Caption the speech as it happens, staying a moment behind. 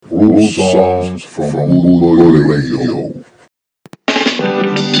Root Songs from Boot Boy Radio.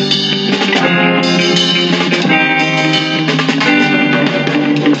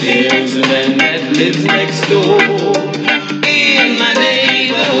 There's a man that lives next door in my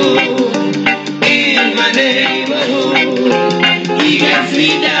neighborhood, in my neighborhood. He gets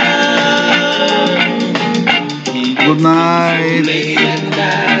me down. Good night,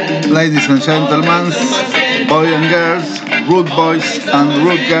 ladies and gentlemen, boys and girls, root boys and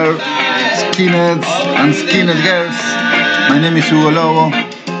root girls, skinheads and skinhead girls. My name is Hugo Lobo.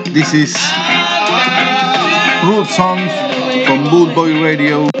 This is Root Songs from Boot Boy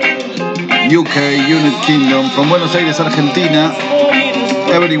Radio, UK, United Kingdom, from Buenos Aires, Argentina.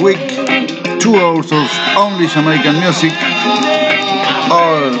 Every week, 2 hours of only Jamaican music,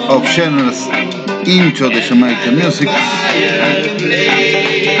 all of genres into the Jamaican music.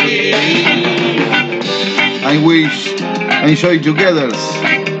 I wish enjoy together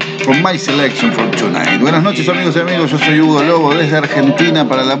from my selection for tonight. Buenas noches, amigos y amigos, yo soy Hugo Lobo desde Argentina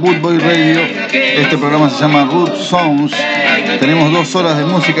para la Boot Boy Radio. Este programa se llama Root Songs. Tenemos 2 horas de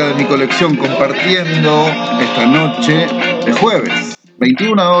música de mi colección compartiendo esta noche de jueves.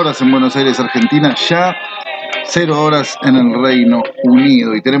 21 horas en Buenos Aires, Argentina, ya 0 horas en el Reino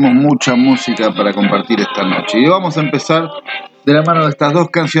Unido, y tenemos mucha música para compartir esta noche. Y vamos a empezar de la mano de estas 2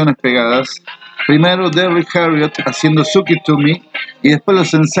 canciones pegadas. Primero Derrick Harriott haciendo Suck It To Me, y después los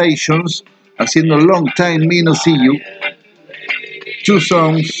Sensations haciendo Long Time Me No See You. 2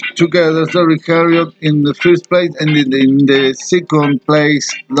 songs together, Derrick Harriott in the first place and in the second place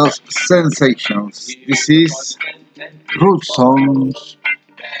los Sensations. This is Root Songs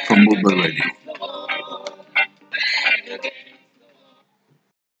from Boot Boy Radio.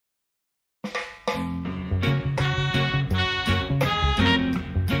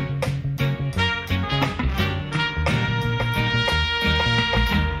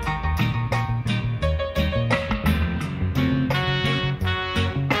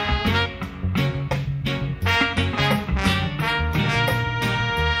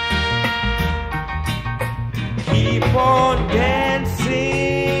 Keep on dancing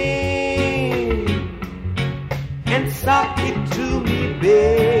and sock it to me,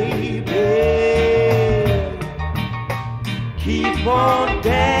 baby. Keep on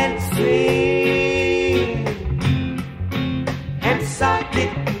dancing and sock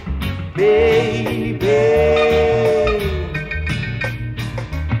it, baby.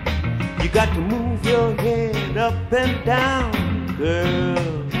 You got to move your head up and down,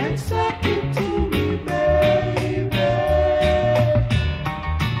 girl, and sock it to me, baby.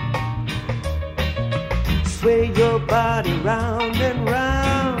 Sway your body round and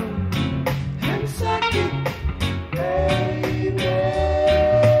round and suck it, baby.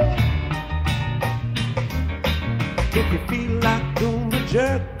 If you feel like doing the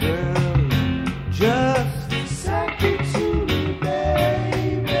jerk, girl, just suck it to me,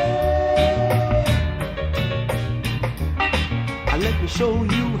 baby. Let me show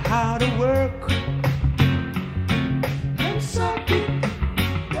you how to work and suck it,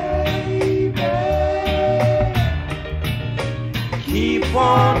 baby. Keep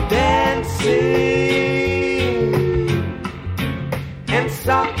on dancing and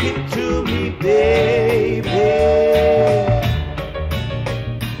suck it to me, baby.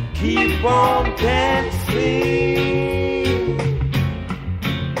 Keep on dancing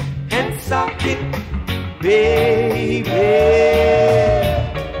and suck it, baby.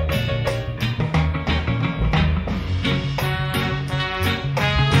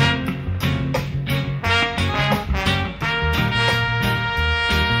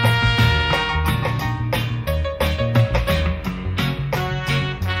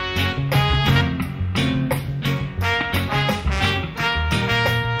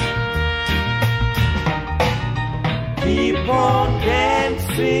 Keep on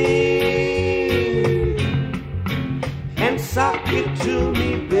dancing and sock it to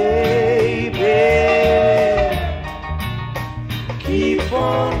me, baby. Keep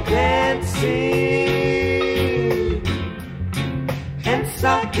on dancing and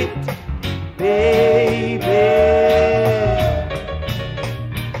sock it, baby.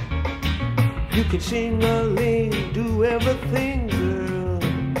 You can sing-a-ling, do everything, girl,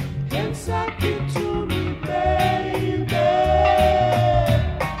 and sock it to me, baby.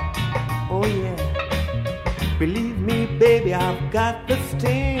 Oh yeah, believe me, baby, I've got the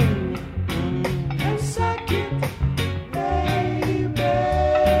sting. And suck it, baby.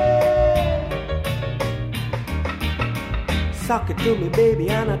 Suck it to me, baby,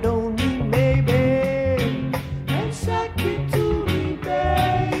 and I don't need maybe. And suck it to me,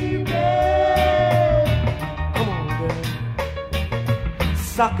 baby.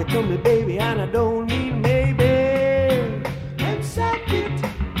 suck it to me, baby, and I don't mean maybe. And suck it,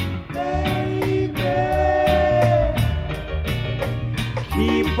 baby.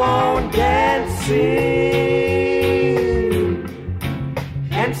 Keep on dancing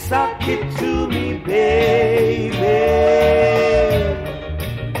and suck it to me, baby.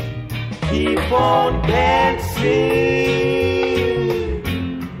 Keep on dancing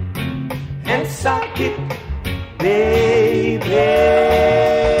and suck it, baby.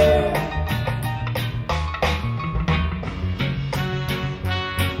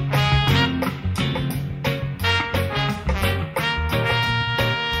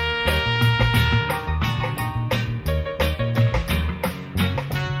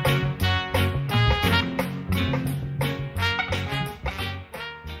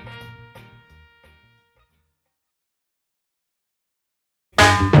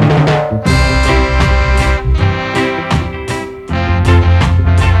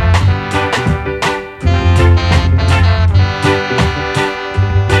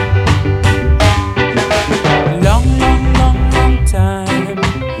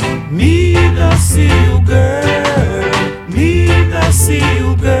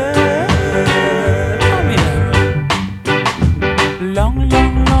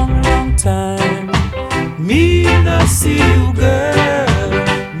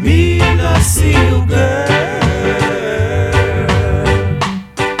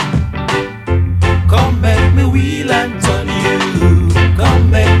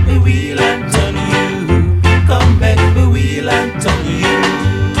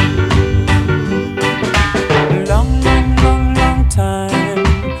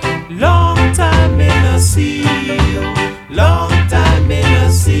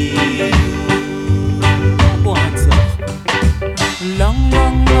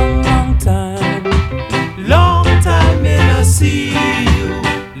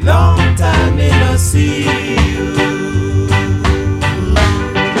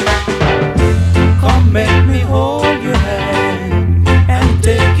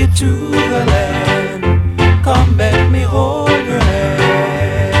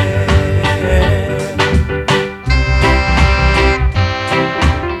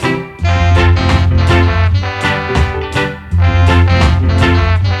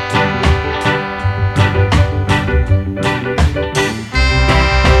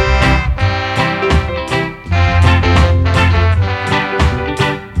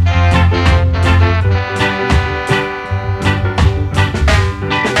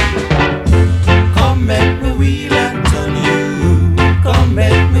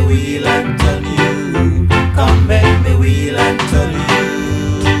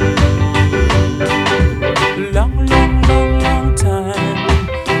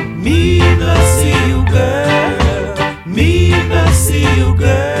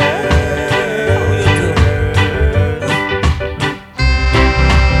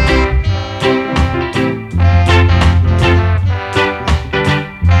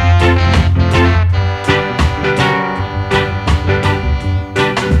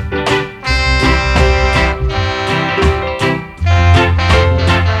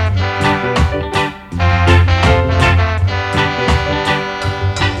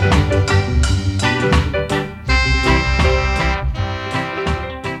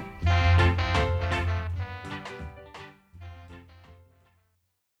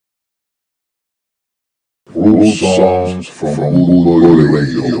 Root songs from Rude Boy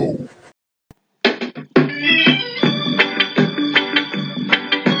Radio.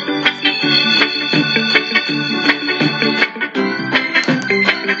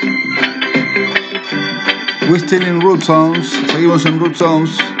 We're still in Root Sounds, seguimos en Root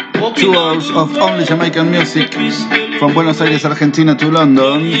Sounds, 2 hours of only Jamaican music from Buenos Aires, Argentina to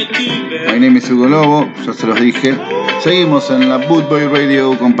London. My name is Hugo Lobo, ya se los dije. Seguimos en la Boot Boy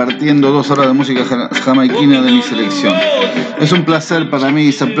Radio compartiendo 2 horas de música jamaiquina de mi selección. Es un placer para mí,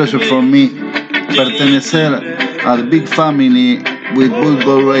 it's a pleasure for me, pertenecer a the big family with Boot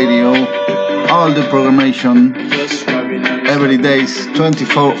Boy Radio, all the programmation, every day,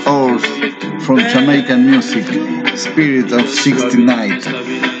 24 hours from Jamaican music, spirit of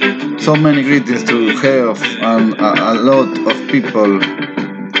 69. So many greetings to have and a lot of people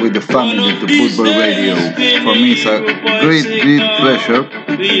with the family to Football Radio. For me it's a great pleasure.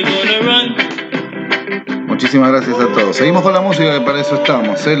 Muchísimas gracias a todos. Seguimos con la música, que para eso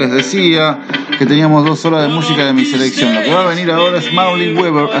estamos. Les decía que teníamos 2 horas de música de mi selección. Lo que va a venir ahora es Maureen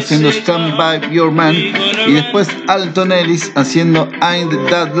Weber haciendo Stand By Your Man, y después Alton Ellis haciendo Ain't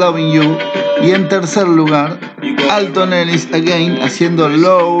That Loving You, y en tercer lugar Alton Ellis again haciendo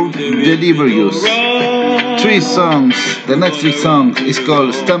Lord Deliver You. three songs. The next three songs is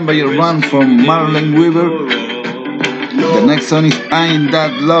called Stand By Your Man from Marlon Weaver. The next song is Ain't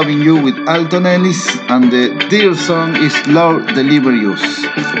That Loving You with Alton Ellis. And the third song is Lord Deliver You.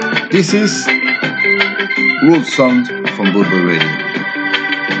 This is Root Song from Bootboy Radio.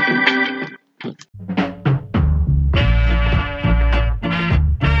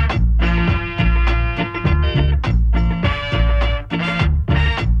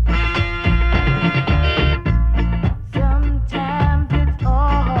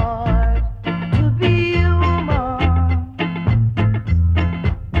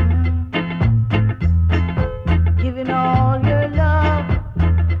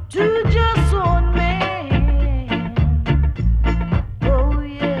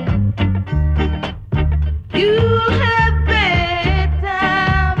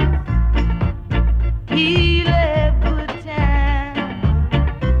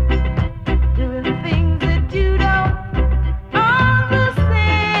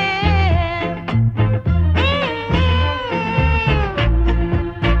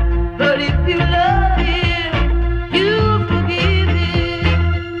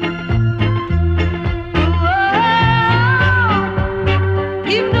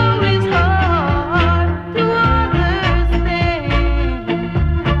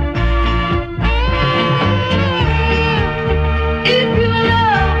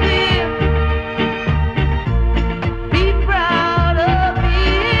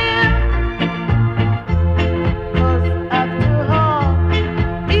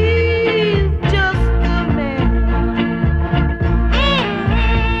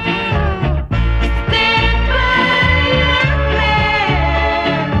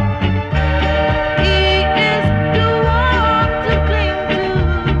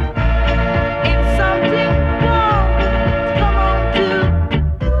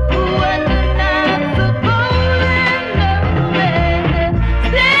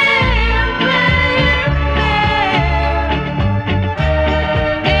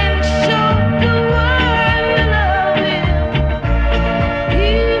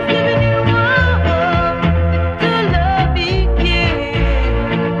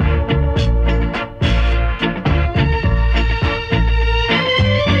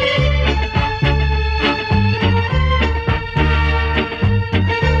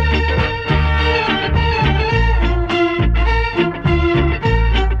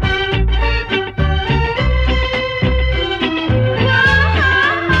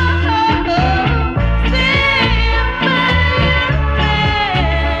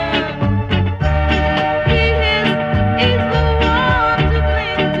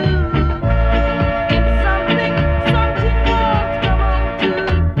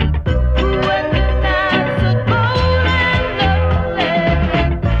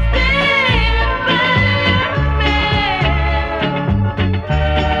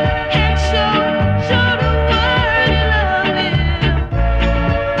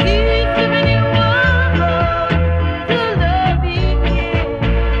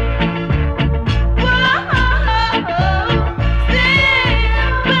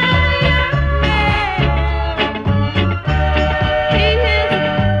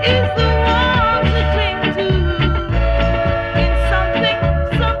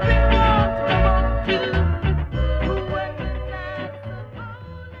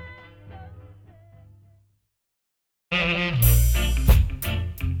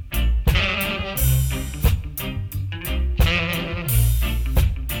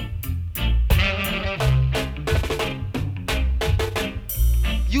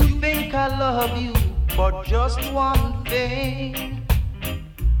 I love you for just one thing.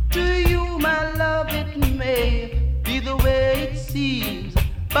 To you, my love, it may be the way it seems,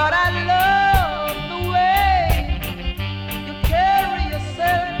 but I love the way you carry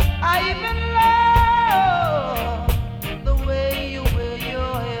yourself. I even love the way you wear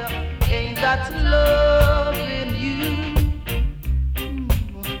your hair. Ain't that love in you?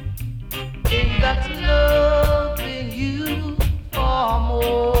 Ain't that love in you? For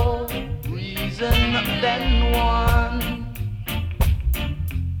more reason than one.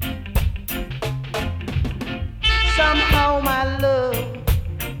 Somehow, my love,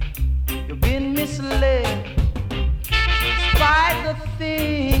 you've been misled. Despite the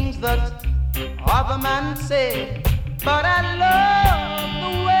things that other men say, but I love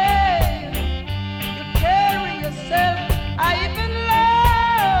the way you carry yourself. I even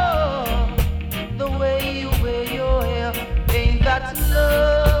love the way you wear your hair. Ain't that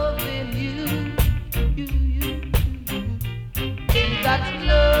love in you? Ain't that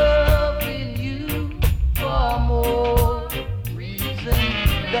love in you? For more reason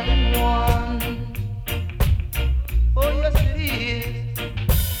than one.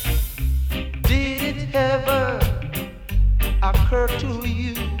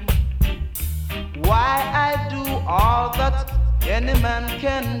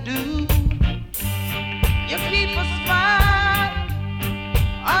 can do. You keep a smile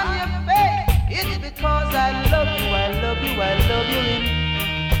on your face. It's because I love you, I love you, I love you in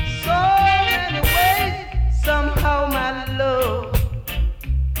so many ways. Somehow, my love,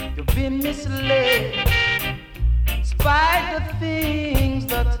 you've been misled. Spite the things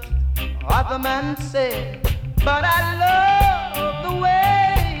that other men say, but I love the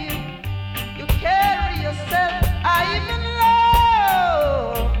way you carry yourself. I even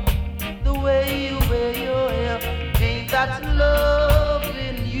love the way you wear your hair. Ain't that love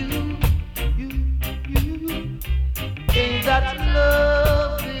in you? Ain't that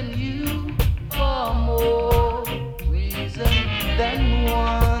love in you? For more reason than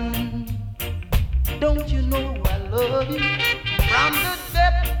one. Don't you know I love you? From the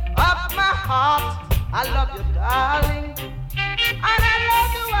depth of my heart, I love you, darling. And I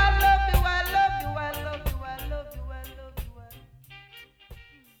love you, I love you, I love you, I love you, I love you, I love you, I love you.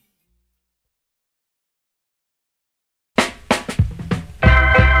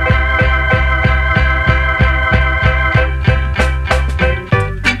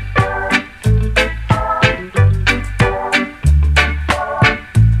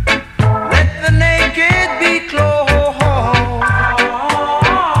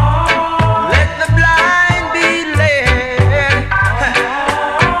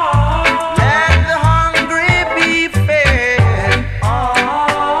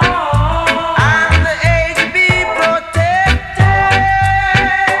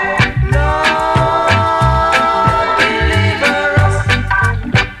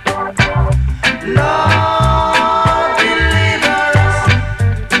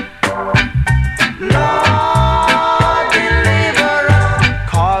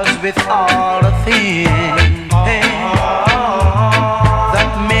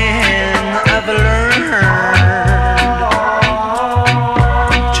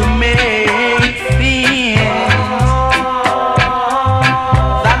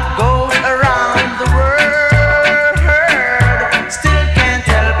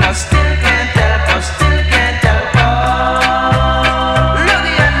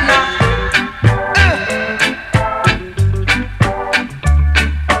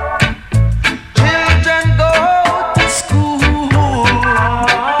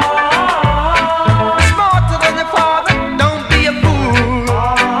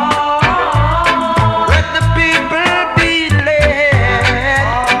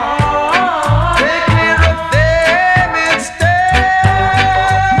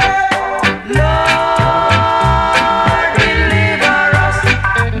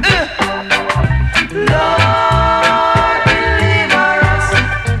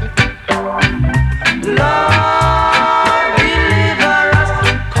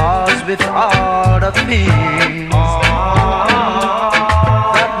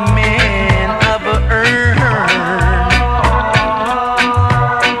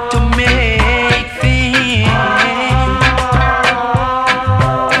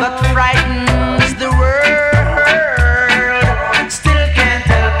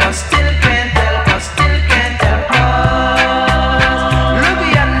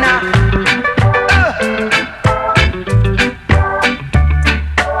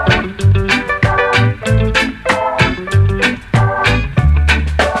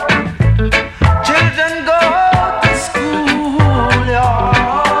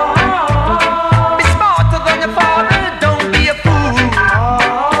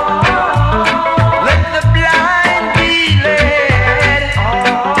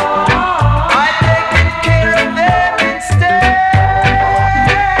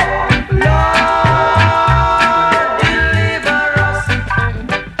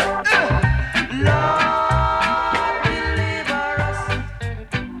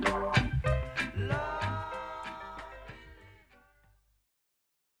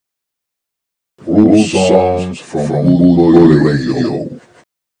 Root songs from Rude Boy Radio.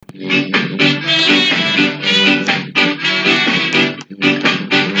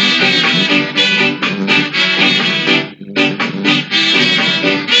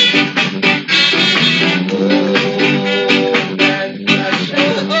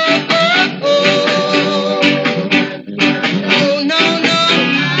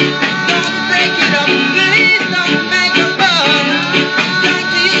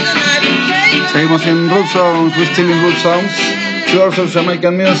 Seguimos en Root Sounds, we're still in Root Sounds. Source of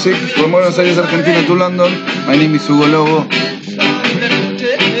Jamaican music from Buenos Aires, Argentina to London. My name is Hugo Lobo,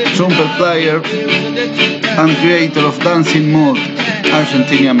 trumpet player and creator of Dancing Mood,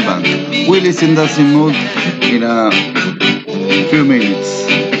 Argentinian band. We listen Dancing Mood in a few minutes.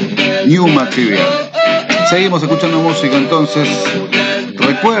 New material. Seguimos escuchando música entonces.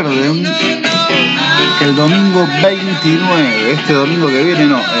 Recuerden que el domingo 29, este domingo que viene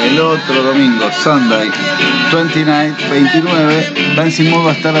no, el otro domingo, Sunday 29, 29, Dancing Mood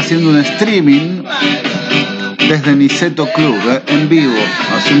va a estar haciendo un streaming desde Niceto Club, en vivo.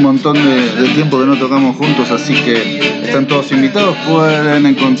 Hace un montón de tiempo que no tocamos juntos, así que están todos invitados. Pueden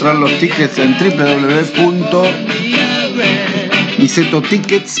encontrar los tickets en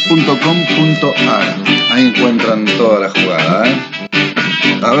www.nicetotickets.com.ar. Ahí encuentran toda la jugada,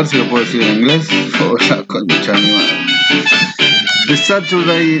 A ver si lo puedo decir en inglés. Oh, la concha de mi madre. The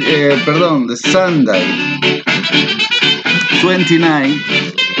Sunday 29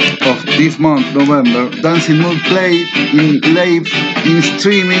 of this month, November, Dancing Mood played live in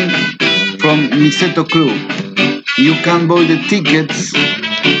streaming from Niceto Club. You can buy the tickets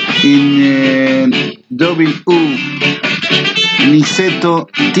in Niceto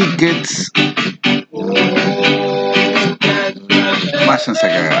Tickets. Váyanse a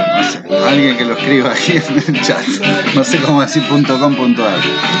cagar, no sé. Alguien que lo escriba aquí en el chat. No sé cómo decir .com.ar.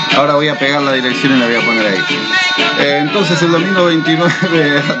 Ahora voy a pegar la dirección y la voy a poner ahí. Entonces el domingo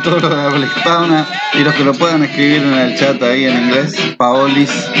 29 a todos los de habla hispana y los que lo puedan escribir en el chat ahí en inglés. Paolis,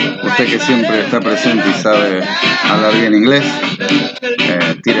 usted que siempre está presente y sabe hablar bien inglés,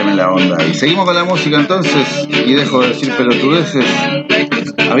 tíreme la onda. Y seguimos con la música entonces y dejo de decir pelotudeces.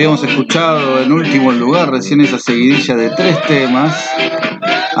 Habíamos escuchado en último lugar recién esa seguidilla de 3 temas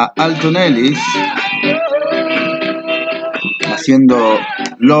a Alton Ellis haciendo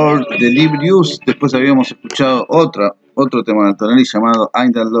Lord Deliver You. Después habíamos escuchado otro tema de Alton Ellis llamado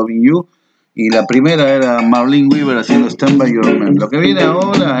I'm Not Loving You, y la primera era Marlene Weaver haciendo Stand By Your Man. Lo que viene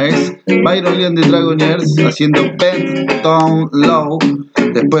ahora es Byron Lee and the Dragonaires haciendo Bend Down Low.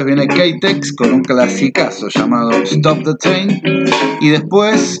 Después viene K-Tex con un clasicazo llamado Stop the Train, y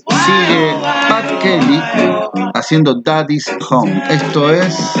después sigue Pat Kelly haciendo Daddy's Home. Esto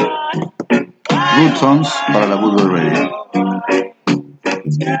es Good Songs para la Good Boy Radio.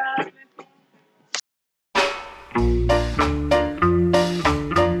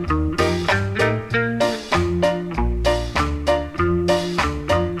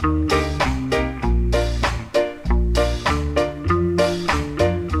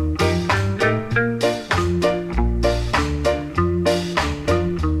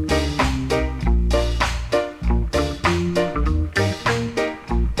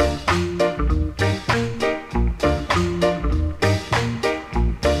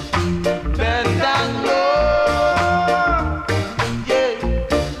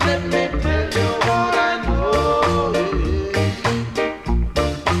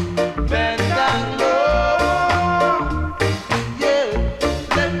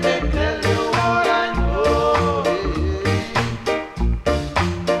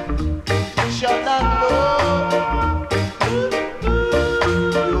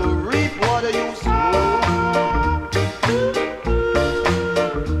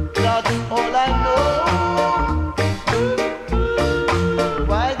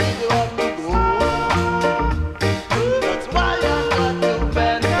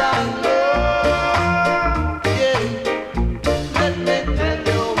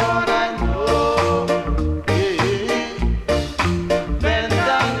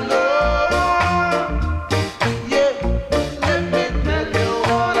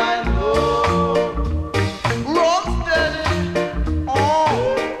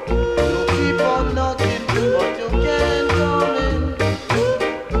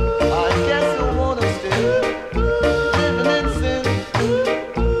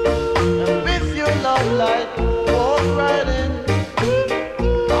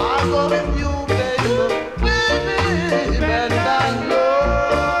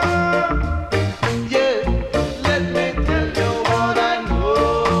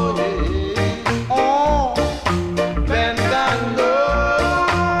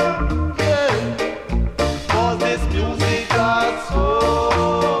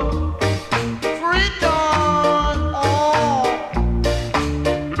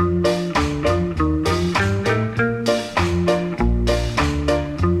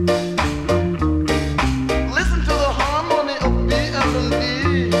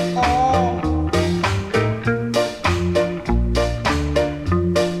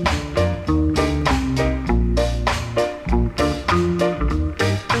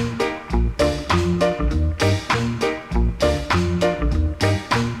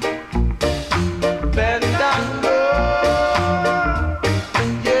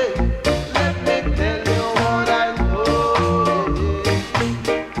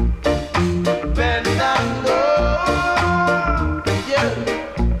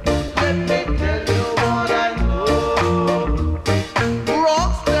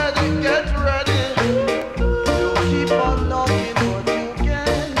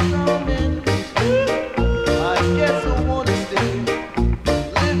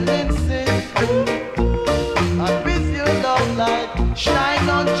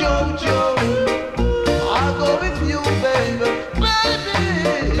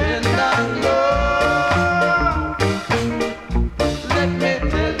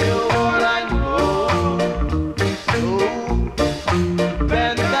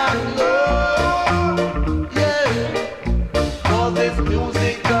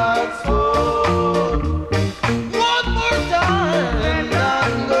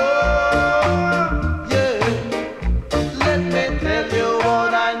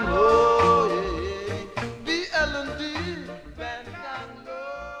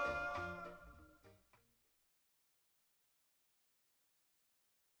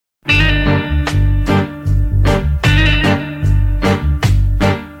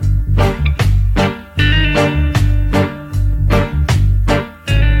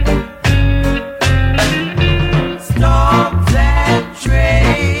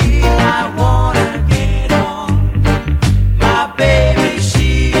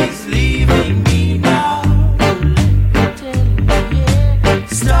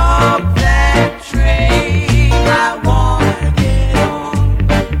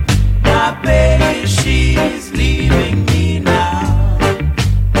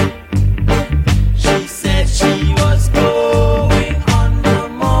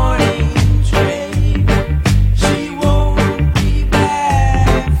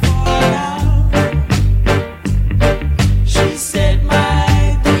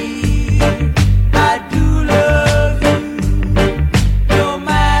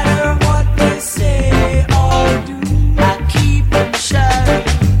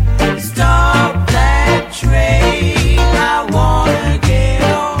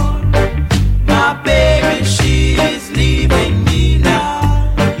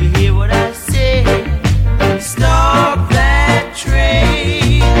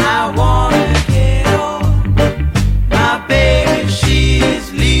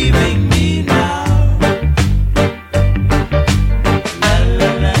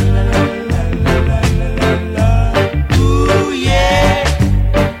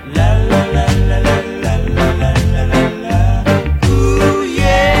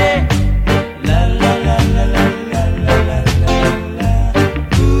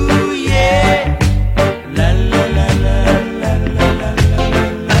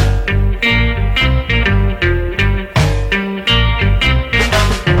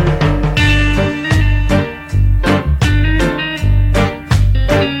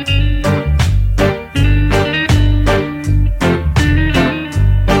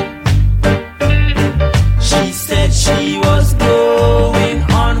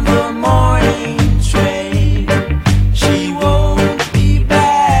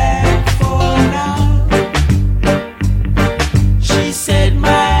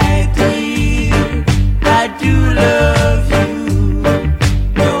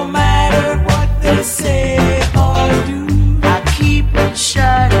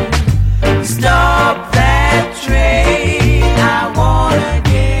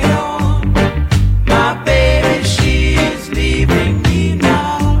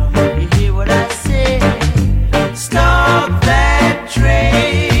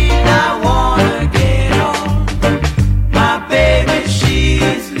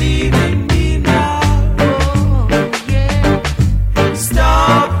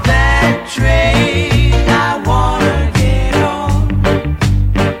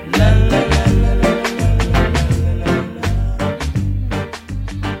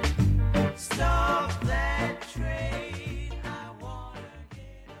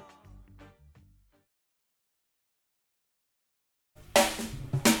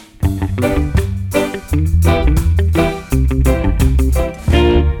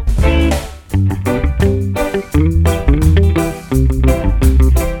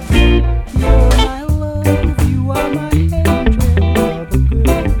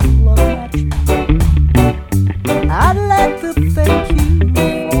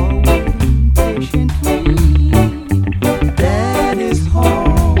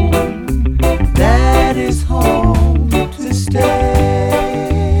 That is home to stay.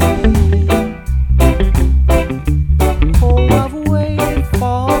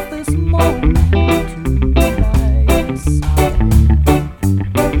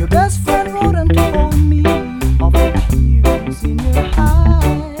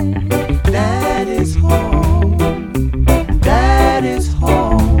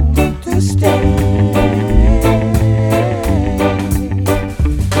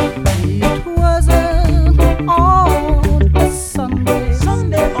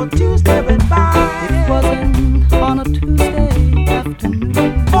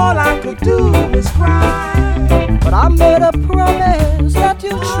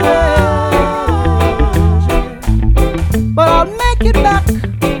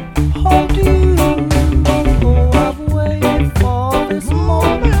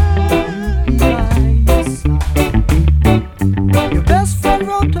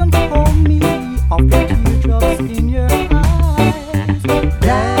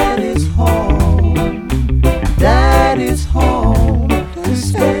 Daddy's home. Daddy's home to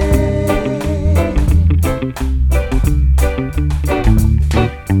stay.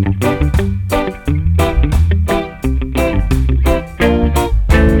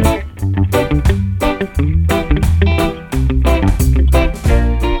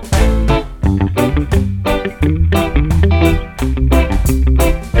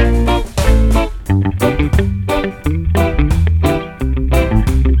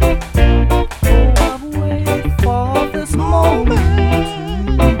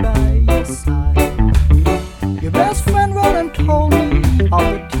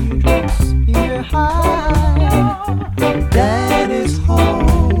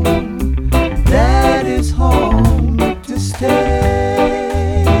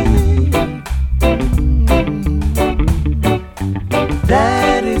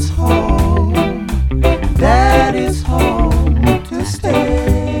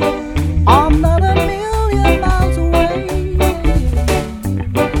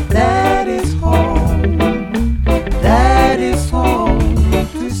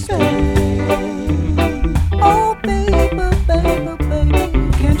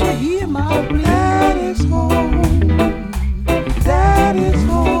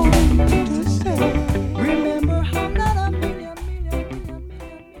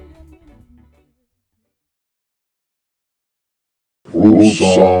 Root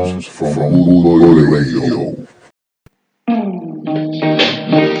songs from Rude Boy Radio.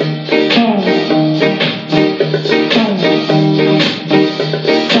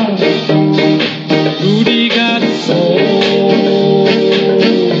 Rudy got soul.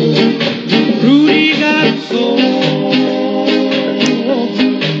 Rudy got soul.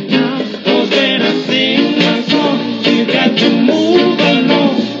 Now, 'cause when I sing my song, you got to move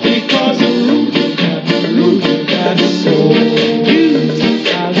along because Rudy got soul. You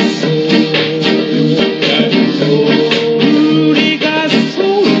got soul. Rudy got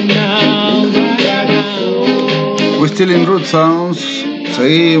soul now. We're still in Root Sounds.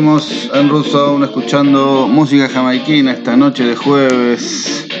 Seguimos en Root Sound escuchando música jamaiquina esta noche de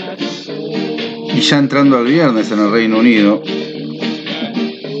jueves y ya entrando al viernes en el Reino Unido.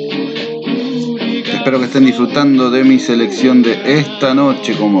 Espero que estén disfrutando de mi selección de esta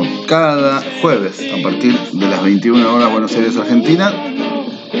noche como cada jueves a partir de las 21 horas Buenos Aires, Argentina,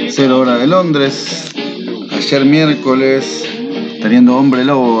 0 hora de Londres. Ayer miércoles teniendo Hombre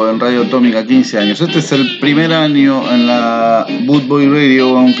Lobo en Radio Atómica 15 años. Este es el primer año en la Boot Boy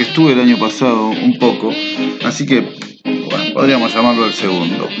Radio, aunque estuve el año pasado un poco, así que bueno, podríamos llamarlo el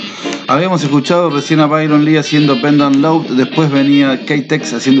segundo. Habíamos escuchado recién a Byron Lee haciendo Bend and Load, después venía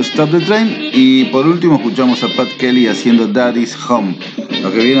K-Tex haciendo Stop the Train y por último escuchamos a Pat Kelly haciendo Daddy's Home.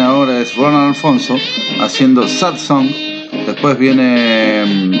 Lo que viene ahora es Ronald Alfonso haciendo Sad Song, después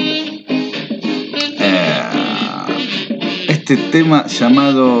viene este tema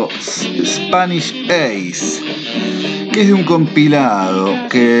llamado Spanish Ace, que es de un compilado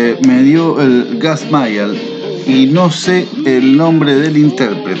que me dio el Gus Mayall y no sé el nombre del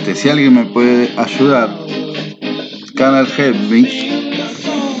intérprete. Si alguien me puede ayudar, can you help me?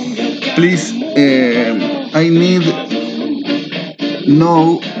 Please, I need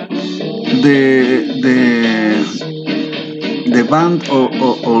know the band or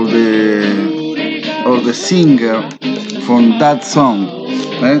the singer from that song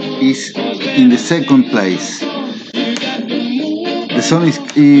is in the second place. The song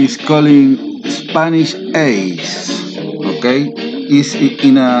is calling Spanish Ace, okay? It's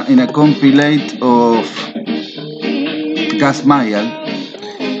in a compilate of Gus Mayall,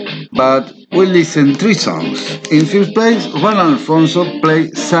 but we listen 3 songs. In first place, Ronald Alfonso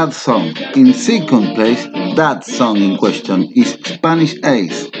play Sad Song. In second place, that song in question is Spanish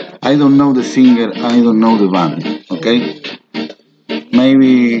Ace. I don't know the singer, I don't know the band, okay?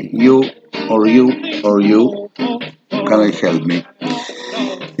 Maybe you can help me.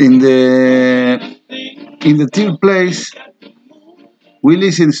 In the third place, we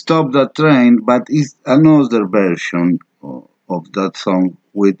listen Stop That Train, but it's another version of that song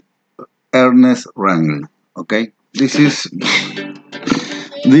with Ernest Rangel, okay? This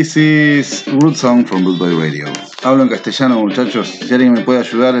is Root Song from Root Boy Radio. Hablo en castellano, muchachos. Si alguien me puede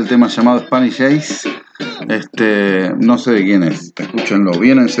ayudar, el tema llamado Spanish Ace, no sé de quién es. Escúchenlo.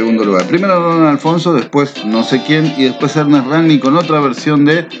 Viene en segundo lugar. Primero Ronald Alfonso, después no sé quién, y después Ernest Rangel con otra versión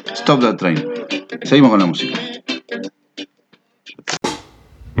de Stop That Train. Seguimos con la música.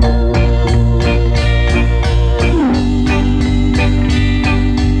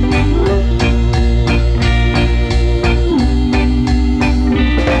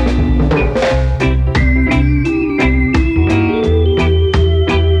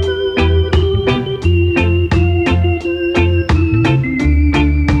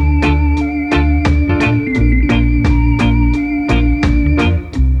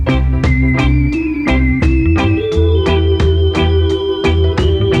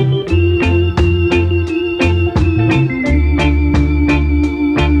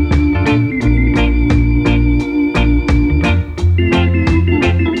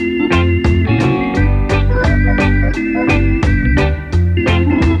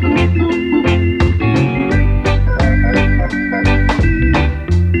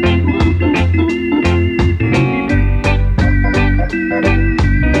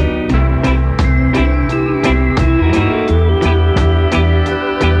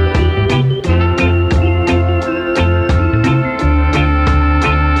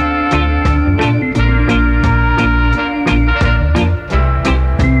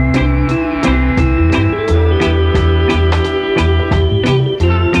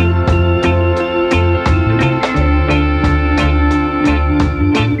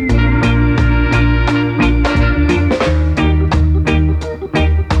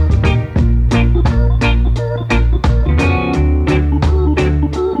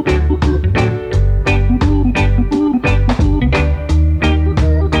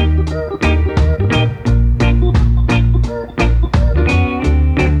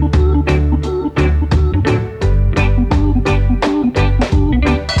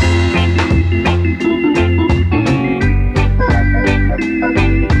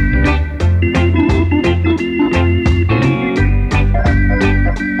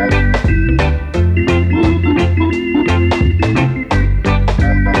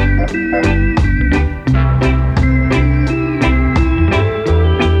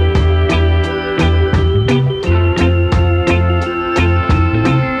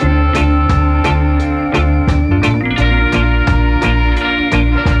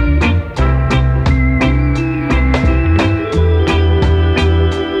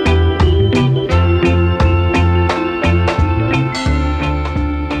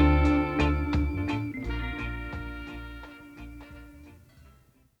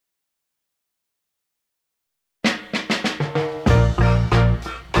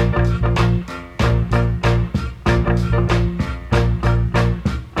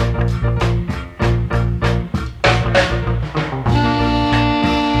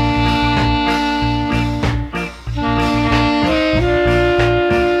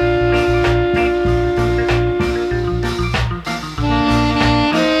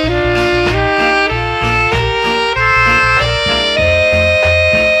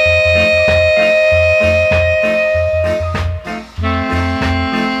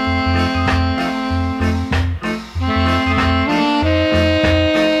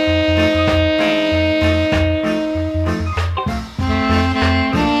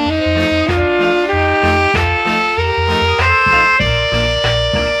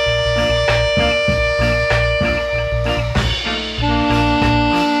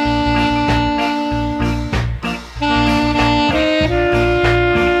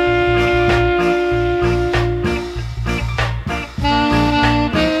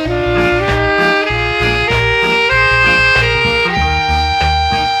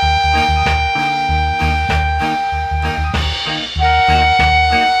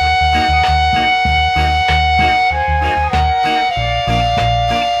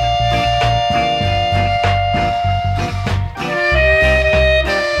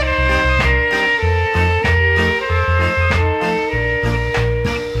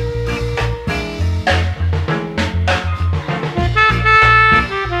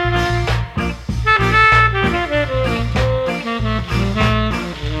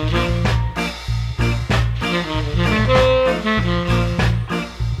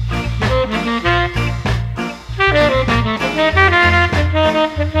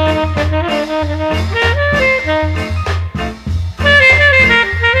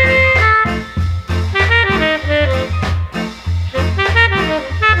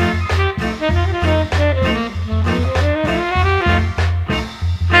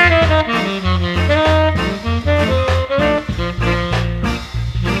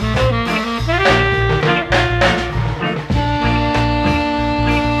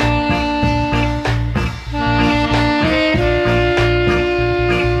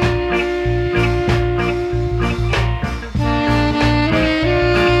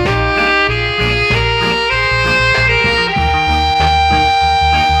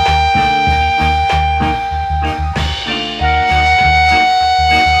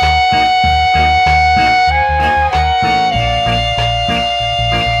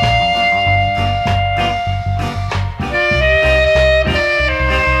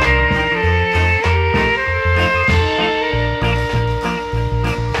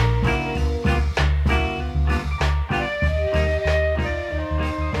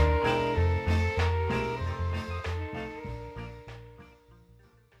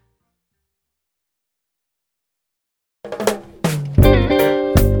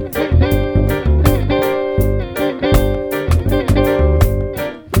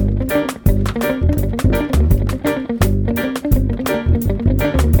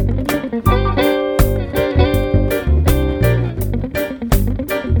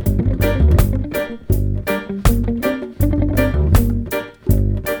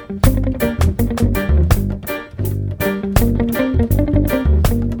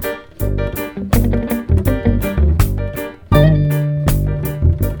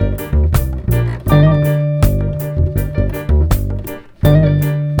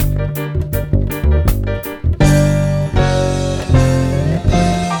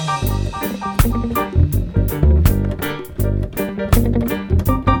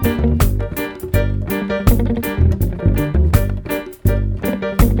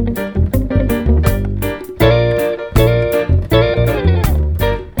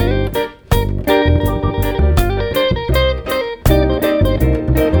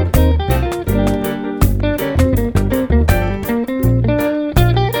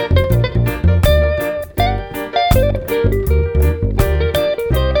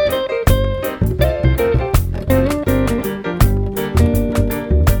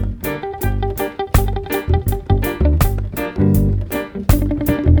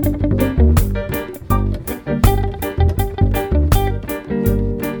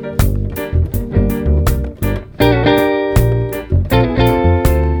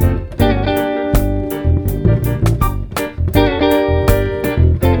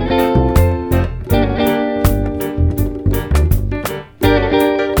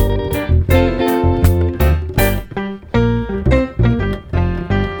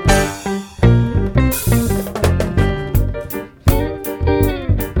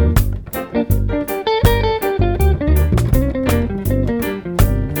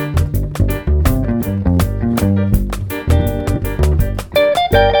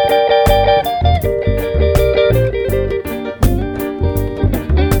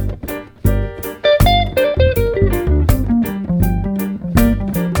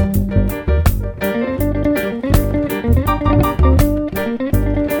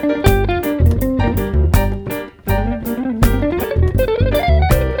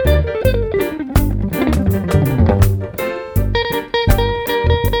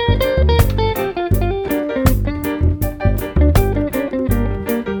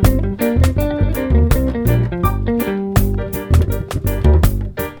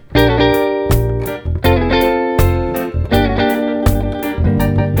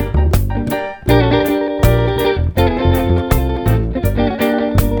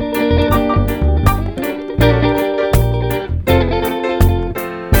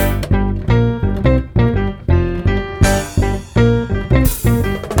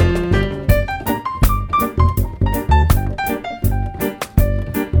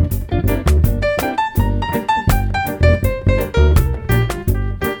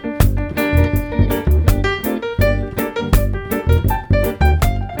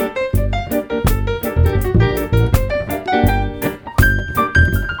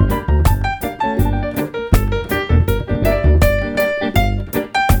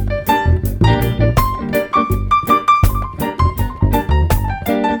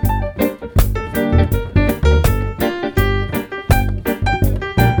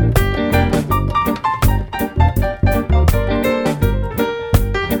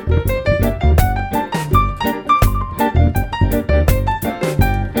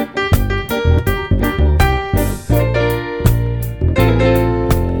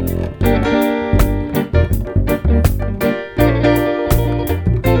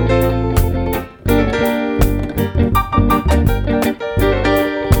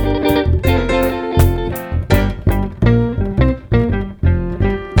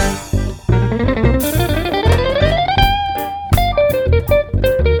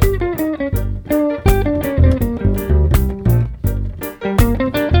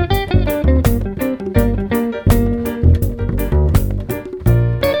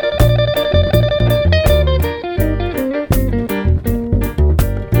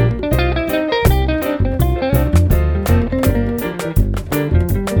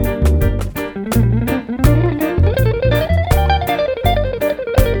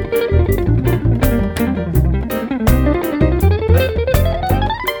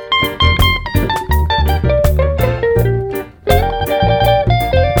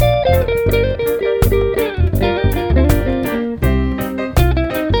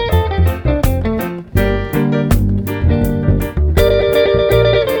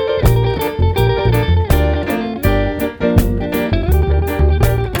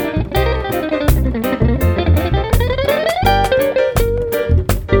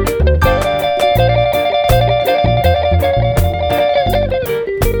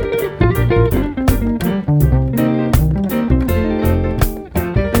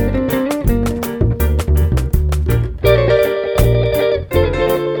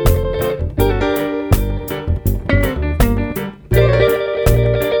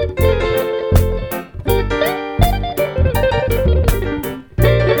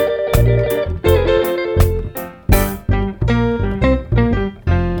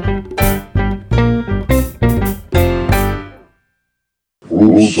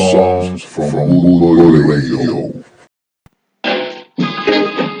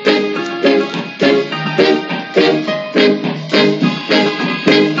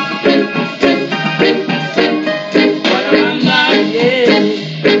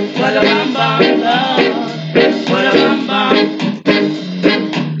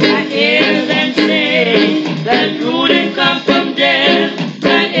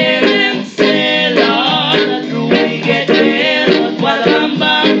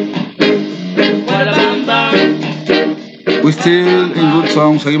 in Root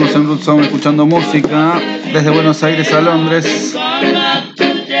Zone. Seguimos en Root Zone escuchando música desde Buenos Aires a Londres.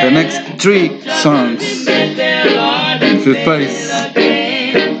 The next 3 songs. In first place,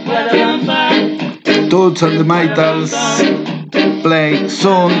 Toots and the Maytals play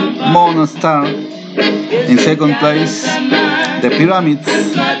Soon Mona Star. In second place, The Pyramids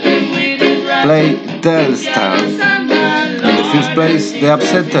play Telstar. In the first place, The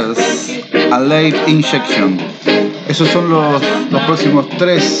Upsetters, A Late Injection. Esos son los próximos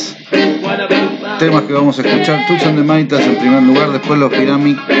 3 temas que vamos a escuchar. Toots and the Maytals en primer lugar, después los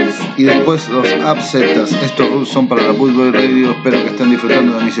Pyramids y después los Upsetters. Estos rules son para la Bootboy Radio. Espero que estén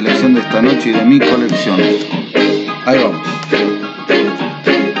disfrutando de mi selección de esta noche y de mi colección. Ahí vamos.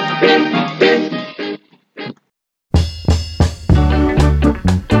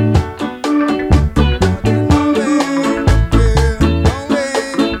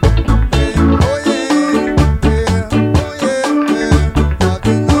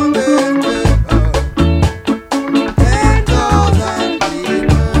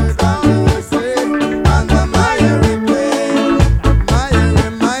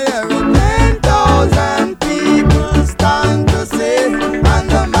 To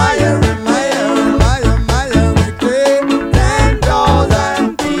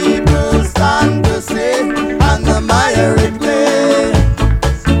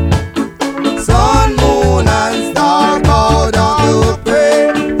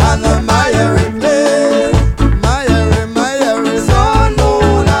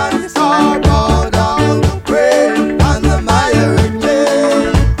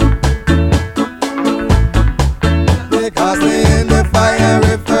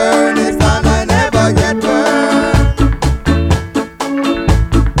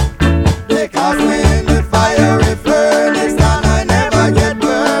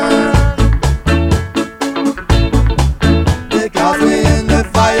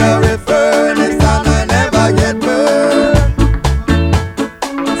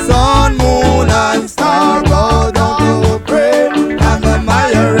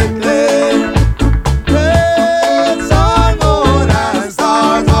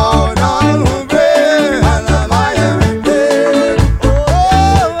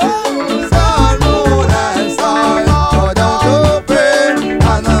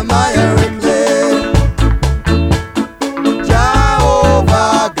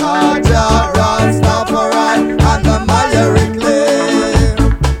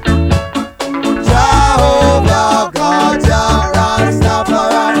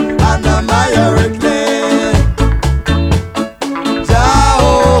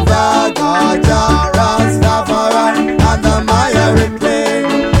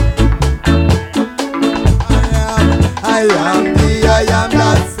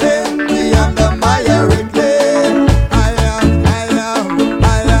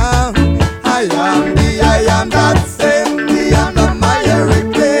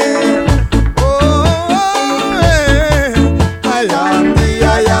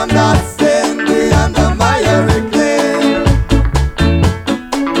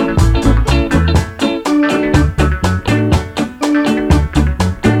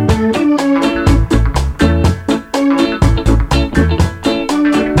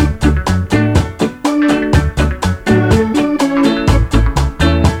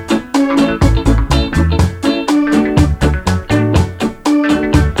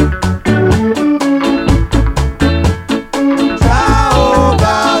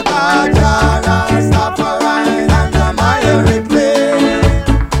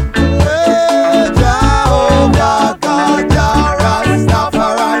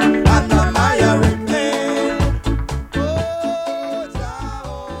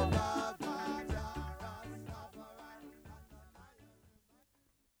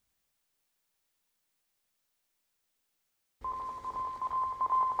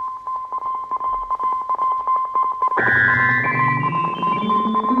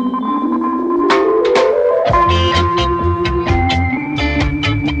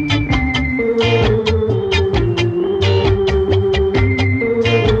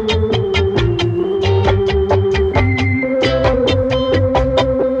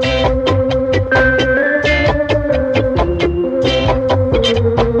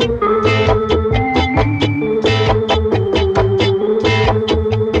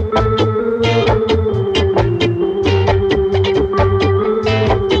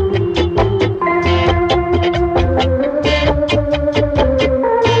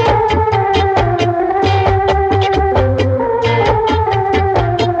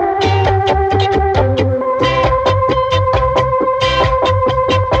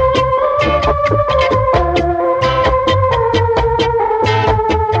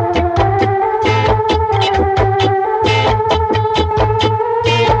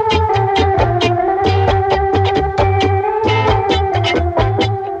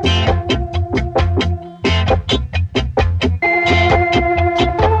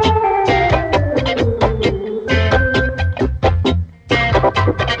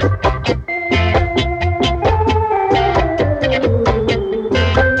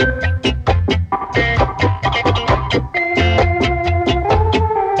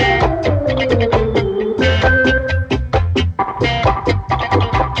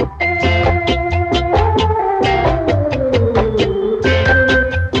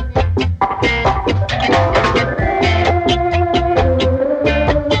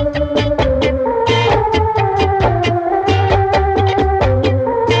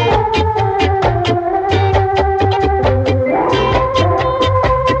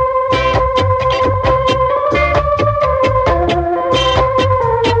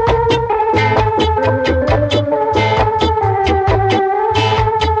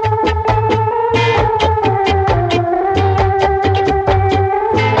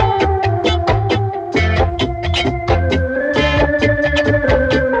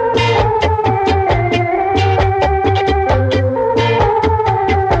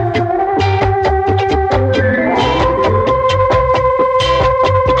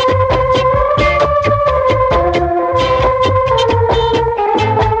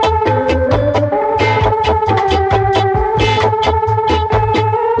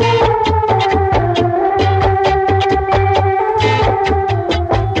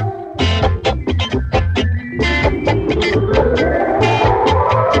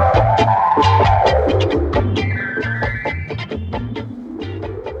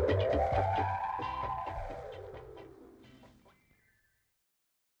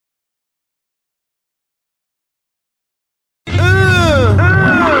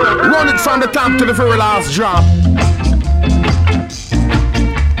from the top to the very last drop.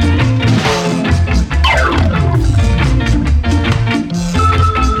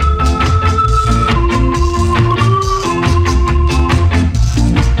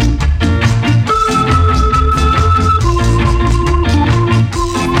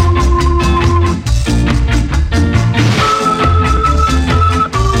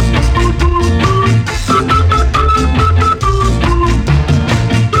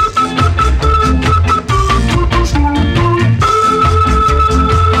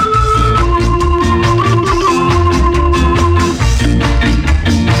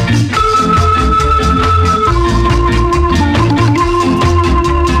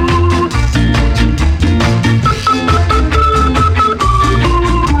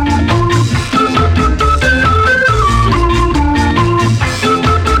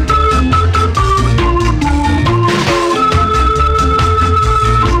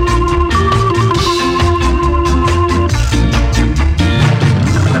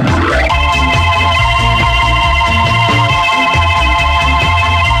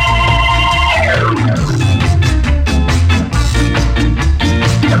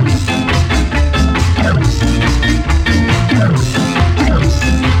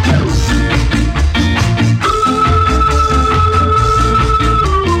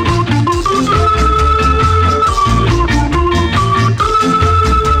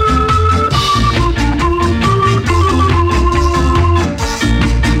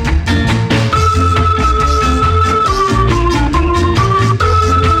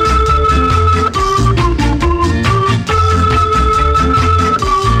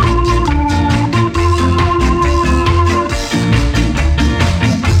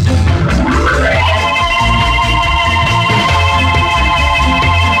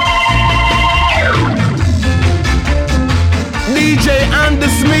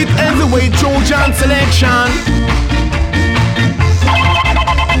 Trojan selection.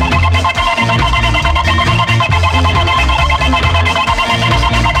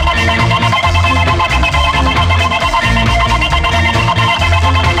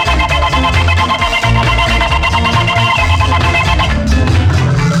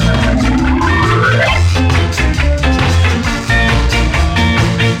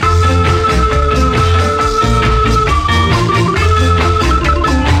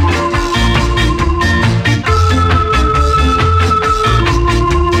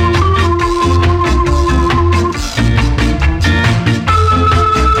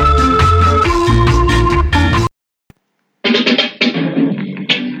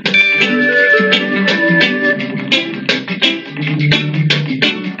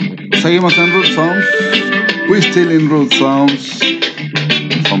 Seguimos en Root Sounds. We're still in Root Sounds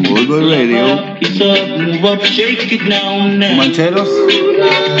on Bulldog Radio. Mancheros.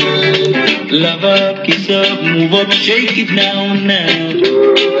 Love up, kiss up, move up, shake it down now.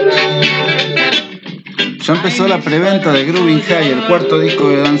 Ya empezó la preventa de Groovin' High, el cuarto disco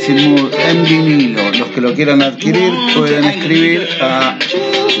de Dancing Mood en vinilo. Los que lo quieran adquirir pueden escribir a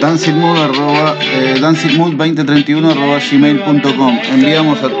dancingmood2031@gmail.com.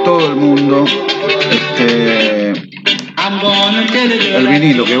 Enviamos a todo el mundo el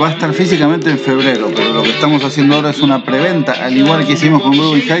vinilo, que va a estar físicamente en febrero, pero lo que estamos haciendo ahora es una preventa, al igual que hicimos con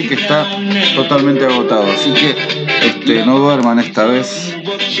Groovin' High, que está totalmente agotado. Así que no duerman esta vez.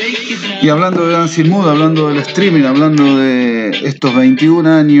 Y hablando de Dancing Mood, hablando del streaming, hablando de estos 21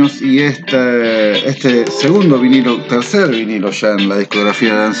 años y este segundo vinilo, tercer vinilo ya en la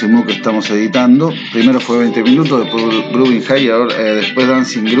discografía de Dancing Mood que estamos editando. Primero fue 20 minutos, después Groovin' High, después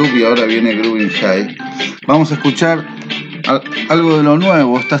Dancing Group y ahora viene Groovin' High. Vamos a escuchar algo de lo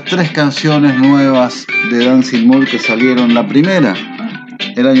nuevo, estas 3 canciones nuevas de Dancing Mood que salieron. La primera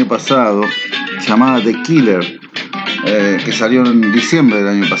el año pasado, llamada The Killer, que salió en diciembre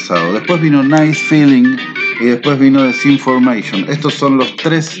del año pasado. Después vino Nice Feeling y después vino Disinformation. Estos son los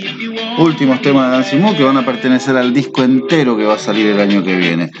 3 últimos temas de Dancing Mood que van a pertenecer al disco entero que va a salir el año que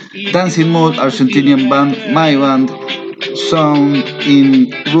viene. Dancing Mood, Argentinian band, my band, sound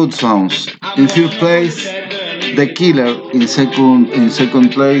in Root Sounds. In first place, The Killer. In second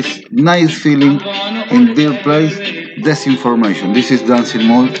place, Nice Feeling. In third place, Disinformation. This is Dancing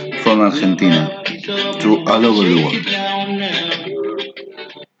Mood from Argentina to all over the world.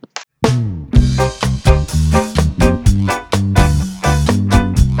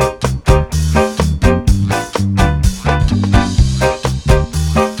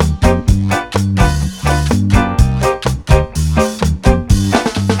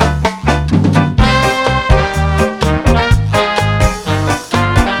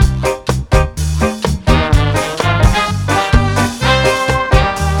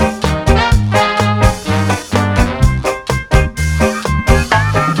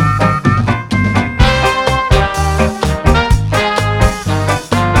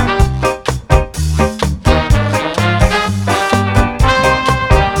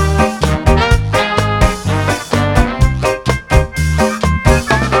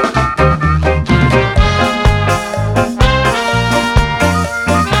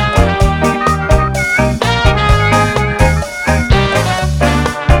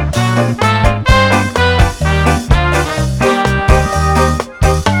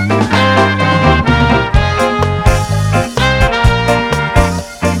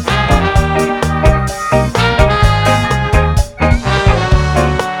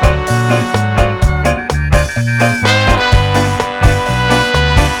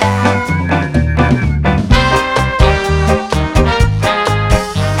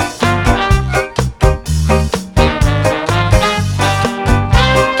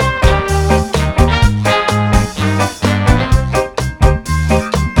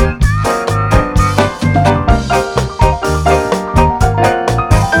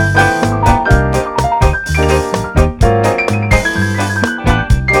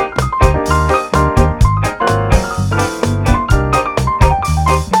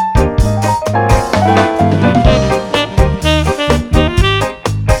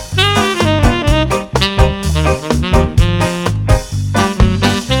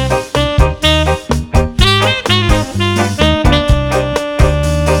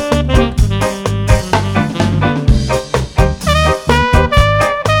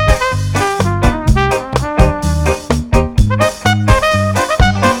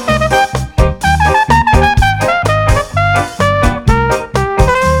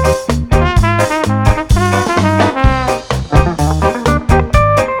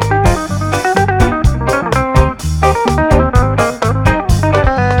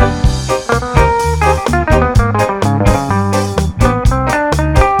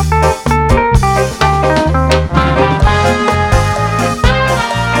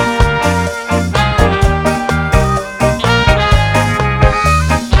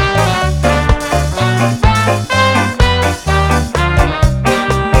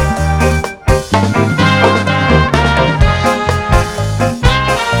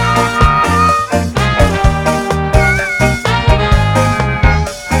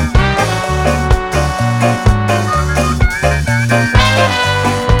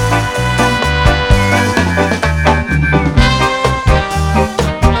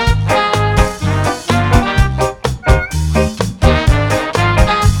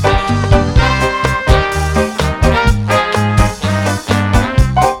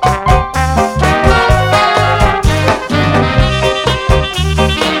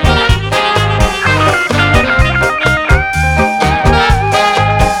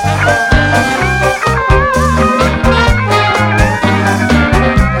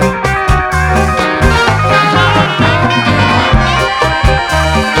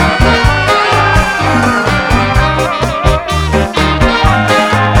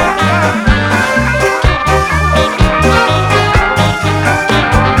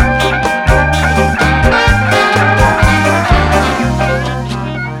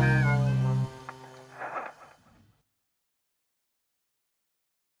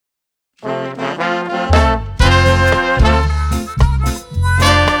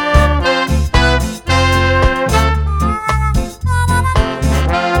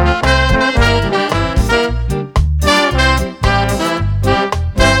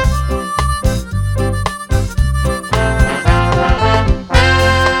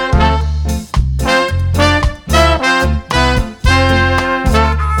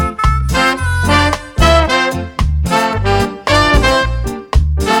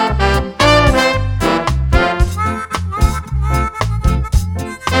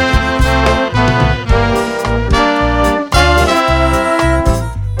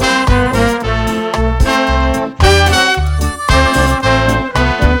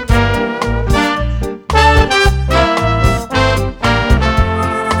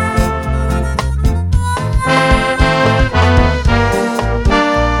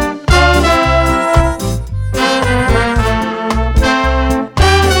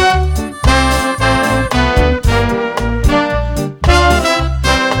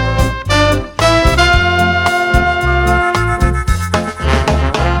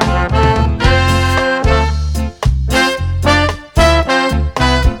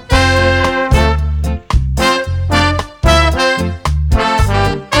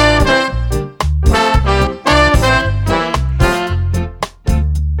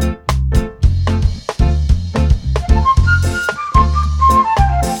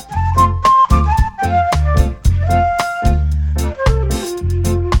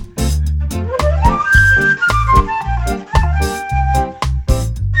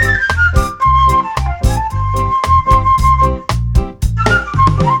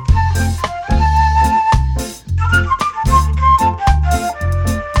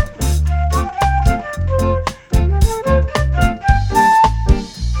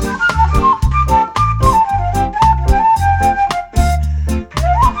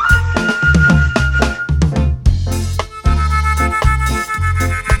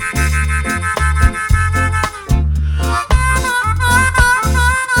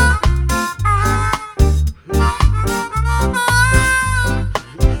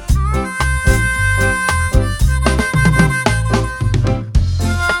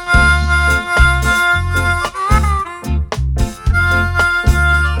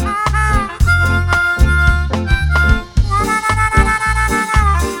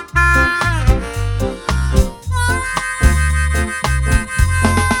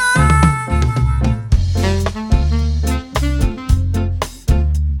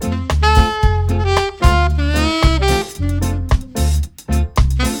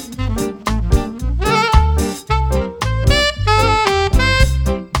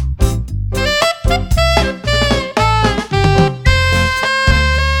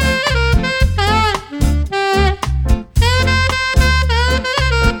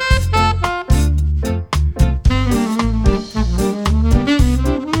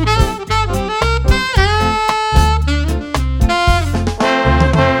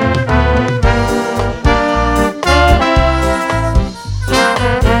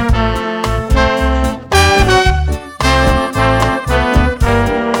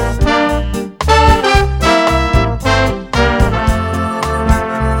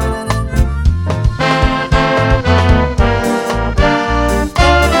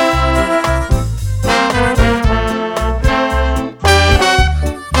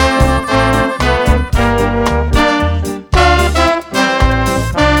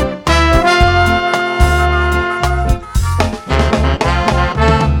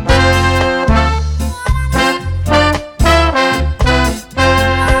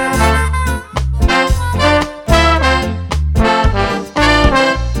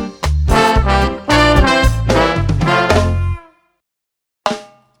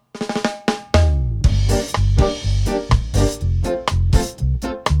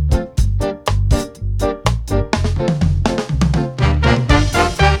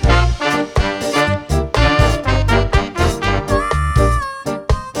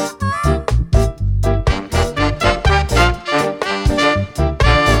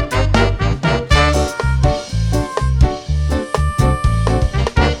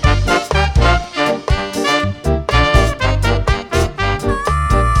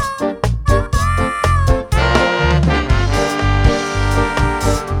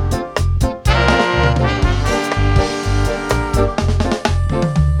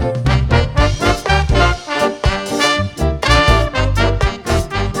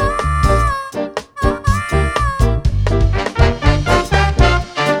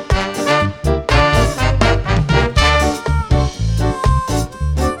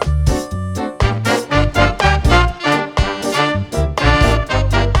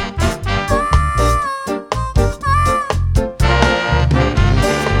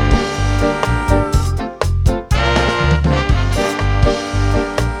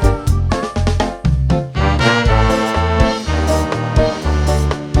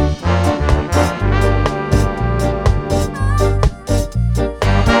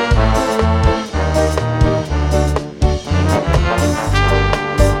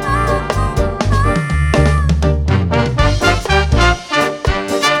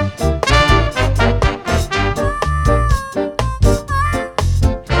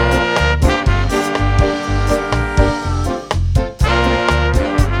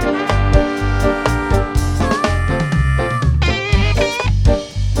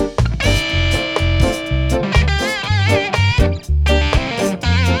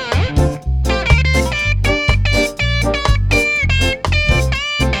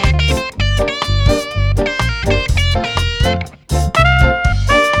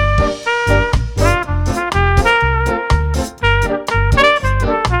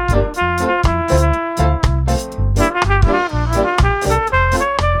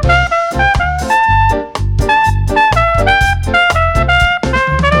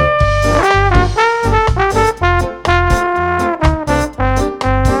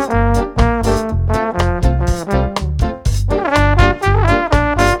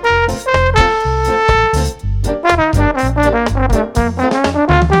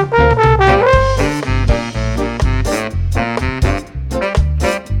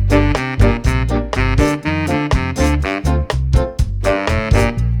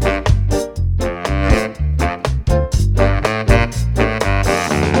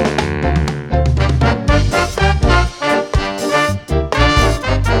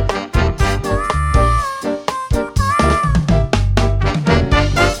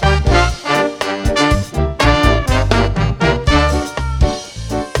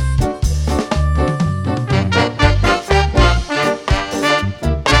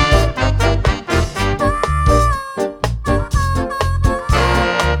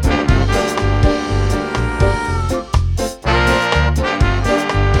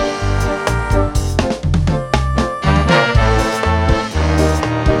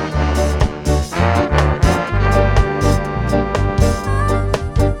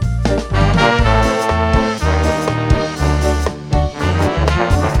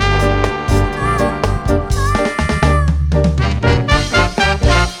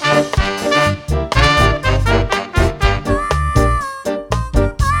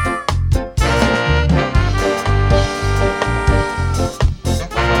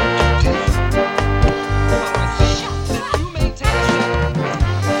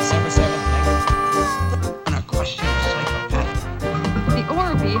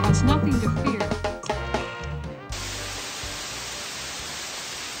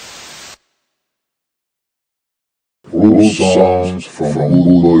 Root songs from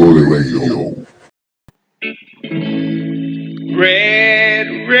Rude Boy Radio. Red,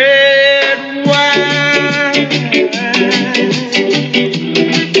 red wine.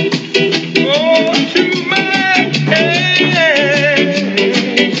 Go to my head.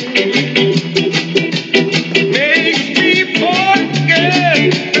 Makes me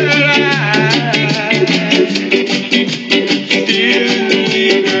forget that I still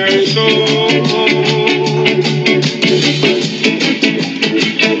linger so.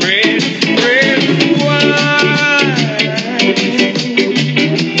 Red, red wine.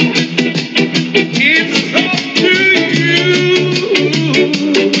 It's up to you.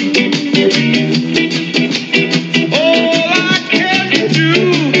 All I can do,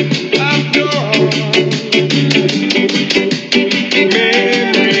 I've done.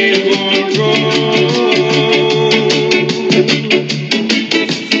 Memories won't go.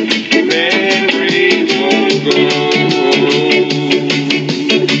 Memories won't go.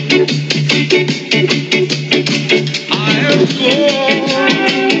 I have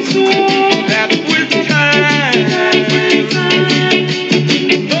sworn that with time,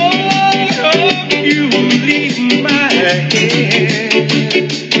 thought of you leave my head.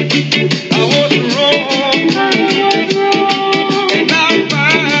 I was wrong, and I'm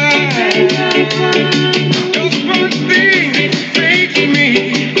fine. Just one thing makes me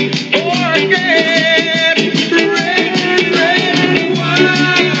forget. Red, red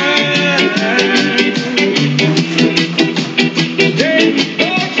wine. They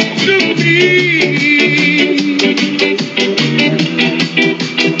talk to me.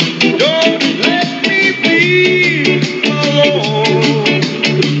 Don't let me be alone.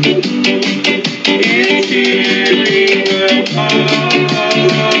 It's tearing apart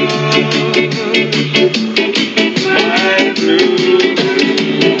my blue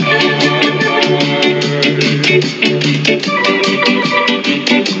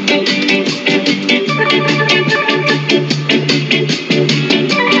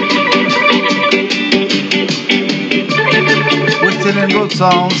We're still en Root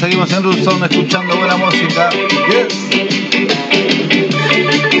Sound, seguimos en Root Sound escuchando buena música. Yes.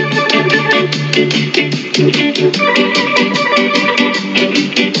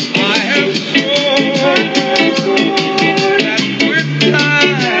 I have sworn that with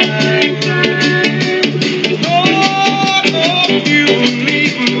time, thought of you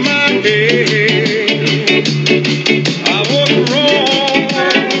leave my head. I was wrong,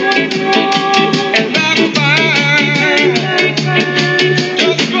 and I'm fine.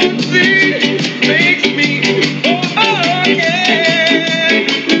 Just one thing makes me forget.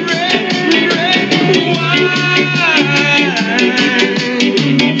 Red, red wine.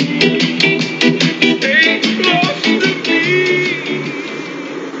 Stay close to me.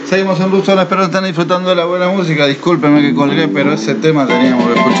 Seguimos en Root Sound, espero que estén disfrutando de la buena música. Discúlpenme que colgué, pero ese tema teníamos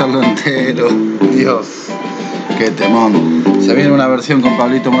que escucharlo entero. Dios, qué temón. Se viene una versión con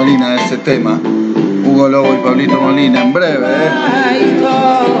Pablito Molina de ese tema. Hugo Lobo y Pablito Molina en breve,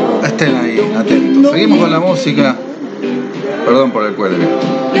 Estén ahí, atentos. Seguimos con la música. Perdón por el cuelgue.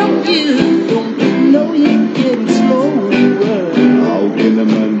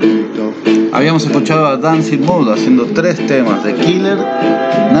 Habíamos escuchado a Dancing Mood haciendo 3 temas: The Killer,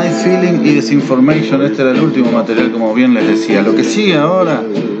 Nice Feeling y Disinformation. Este era el último material, como bien les decía. Lo que sigue ahora,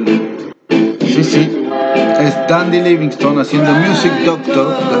 sí, es Dandy Livingstone haciendo Music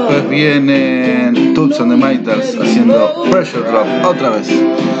Doctor. Después viene Toots and the Maytals haciendo Pressure Drop otra vez.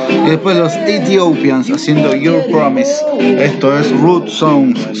 Y después los Ethiopians haciendo Your Promise. Esto es Root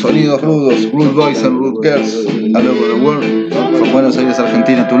Sound, sonidos rudos, Root Boys and Root Girls all over the world, from Buenos Aires,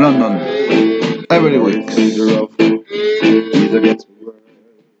 Argentina to London, every week.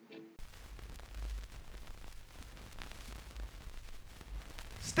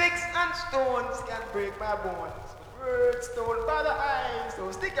 Sticks and stones can break my bones, but words don't bother eyes.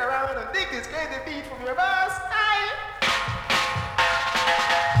 So stick around and dig this crazy beat from your boss. Aye.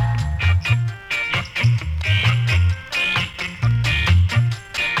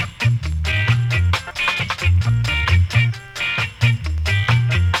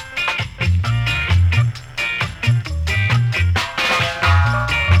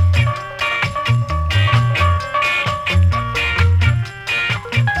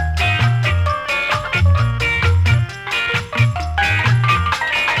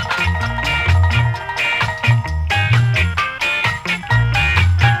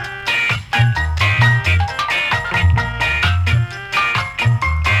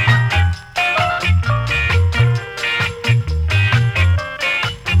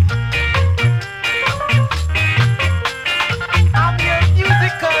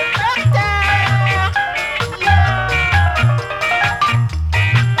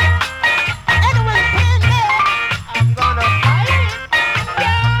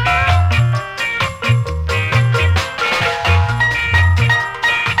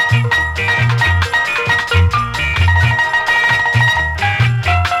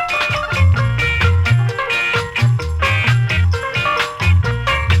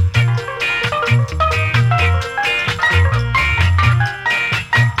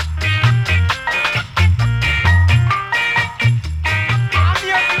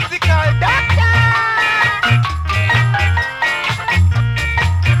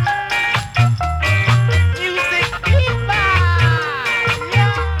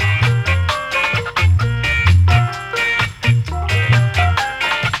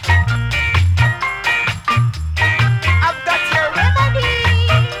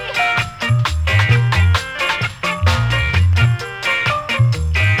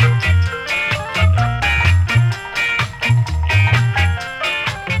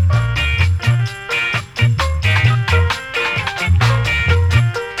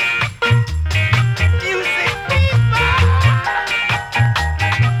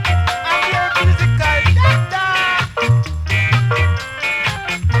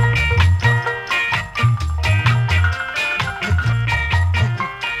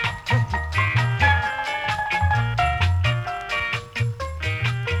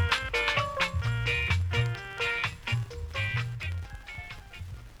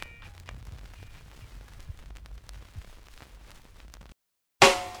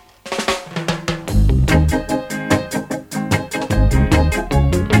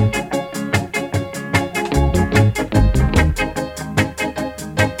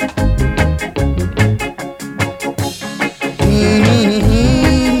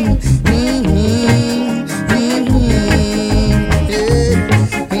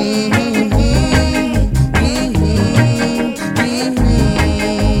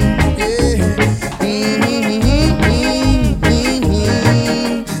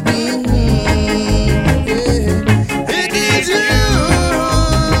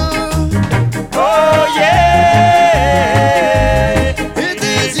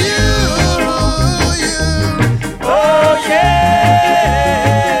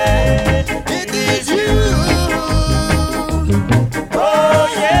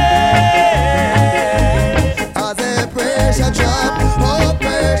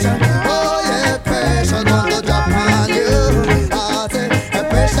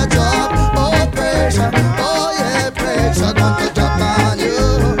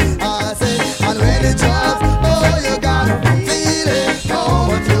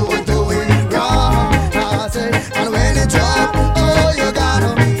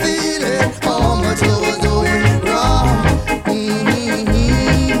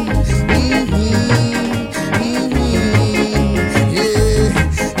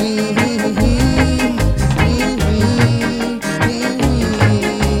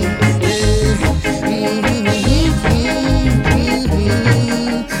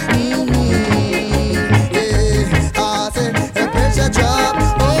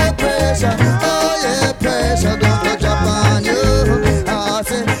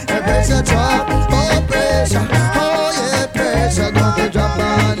 pressure drop, oh pressure, oh yeah, pressure gonna drop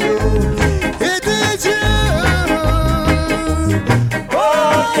on you. It is you,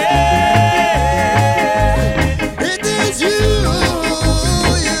 oh yeah, it is you,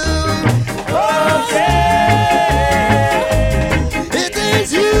 oh yeah, it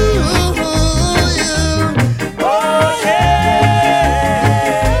is you, oh yeah.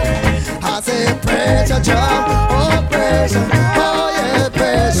 I say pressure drop, oh pressure, oh yeah,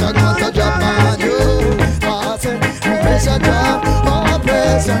 pressure gonna drop on you. I say pressure drop, oh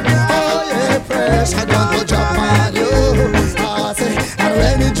pressure, oh yeah, pressure gonna drop on you. I say and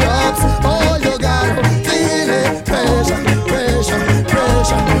when it drops, oh you gotta feel it. Pressure, pressure,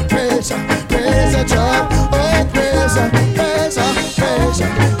 pressure, pressure, pressure drop, oh pressure, pressure,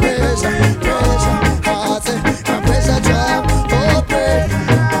 pressure, pressure, pressure. I say and pressure drop, oh pressure.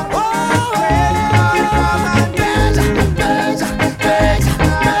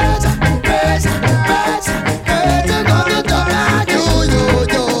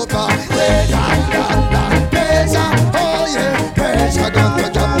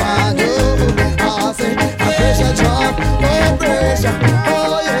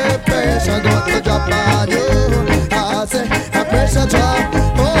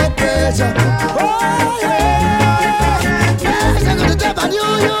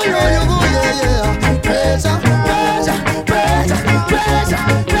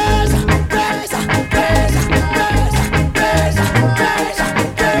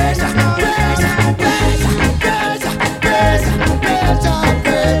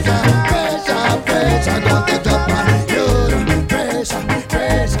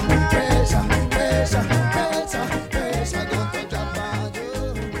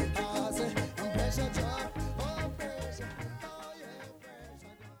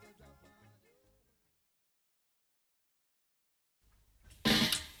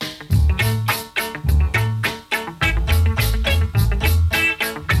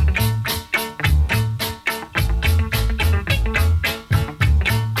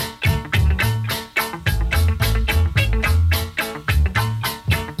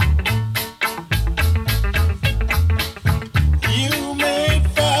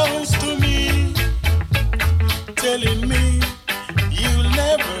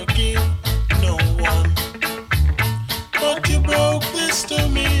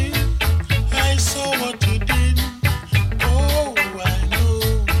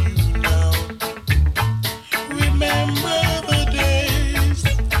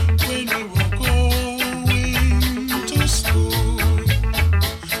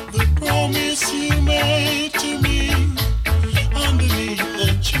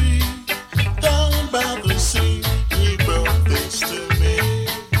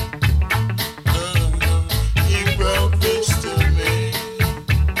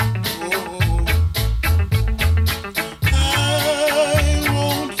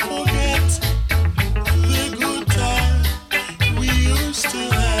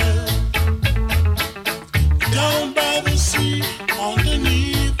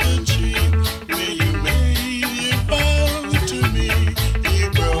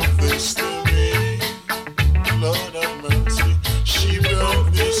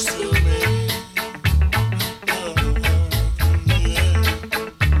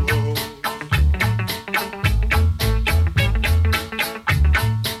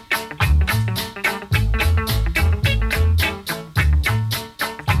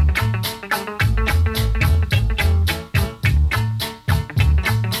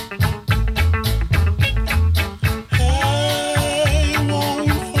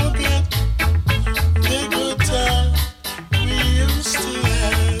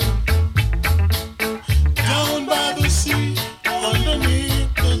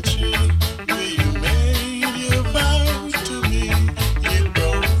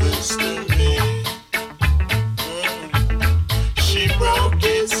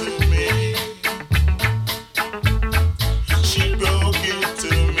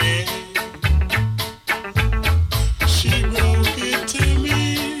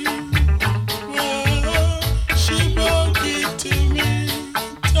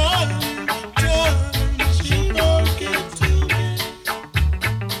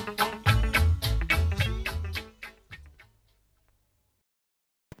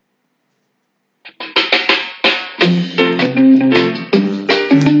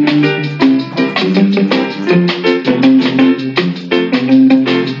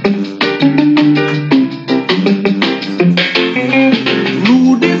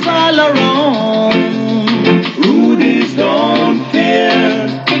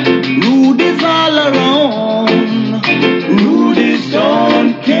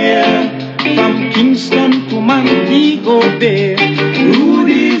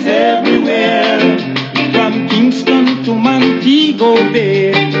 Montego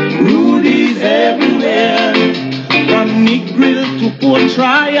Bay. Rudy's everywhere, from Negril to Port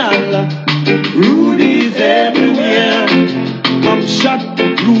Trial. Rudy's everywhere. Cop shot,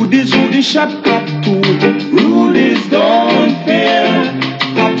 Rudy shot cop too. Rudy's don't fear.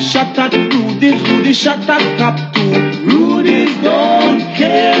 Cop shot at Rudy shot at cop too. Rudy's don't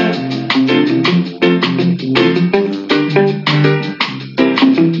care.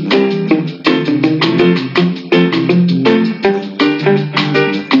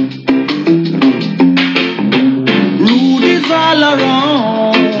 Rudy's all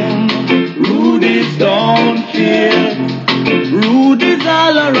around. Rudy's don't fear. Rudy's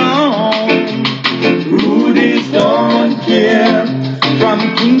all around. Rudy's don't care.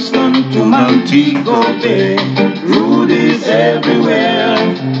 From Kingston to Montego Bay. Rudy's everywhere.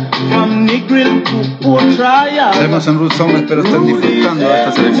 From Negril to Port Trial. Seguimos en Root Sound, espero estén disfrutando de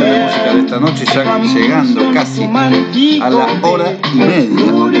esta selección de música de esta noche, ya llegando casi a la hora y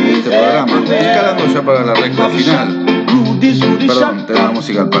media de este programa, encarando ya para la recta final. Perdón, tema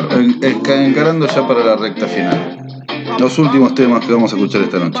musical, encarando ya para la recta final. Los últimos temas que vamos a escuchar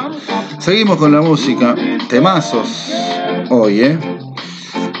esta noche. Seguimos con la música, temazos hoy,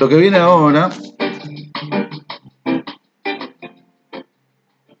 Lo que viene ahora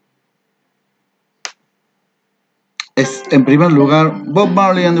es, en primer lugar, Bob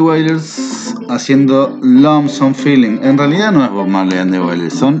Marley and the Wailers haciendo Lonesome Feeling. En realidad no es Bob Marley and the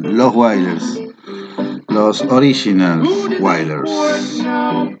Wailers, son los Wailers, los original Wailers.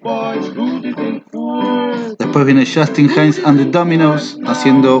 Después viene Justin Haynes and the Dominoes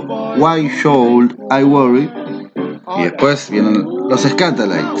haciendo Why Should I Worry. Y después vienen los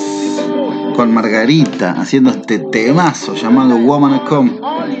Scatalites con Margarita haciendo este temazo llamado Woman I Come.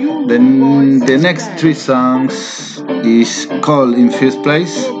 The next three songs is called In First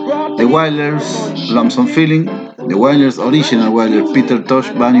Place, The Wailers, Lonesome Feeling, The Wailers, original Wailers, Peter Tosh,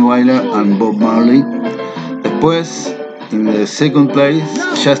 Bunny Wailer and Bob Marley. Después, in the second place,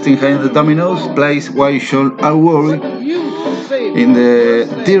 Justin Haynes, The Dominoes, plays Why Should I Worry. In the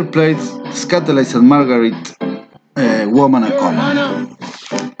third place, Scatalites and Margaret, Woman I Come.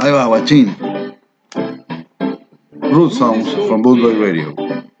 Ahí va, guachín. Root Sounds from Bootboy Radio.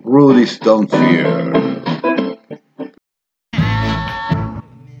 Rudy's Don't Fear.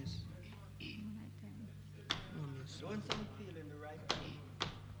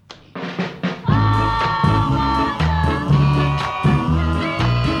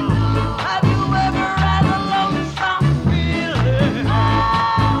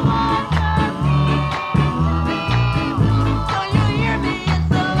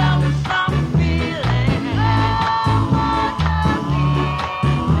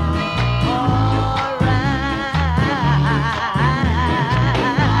 Oh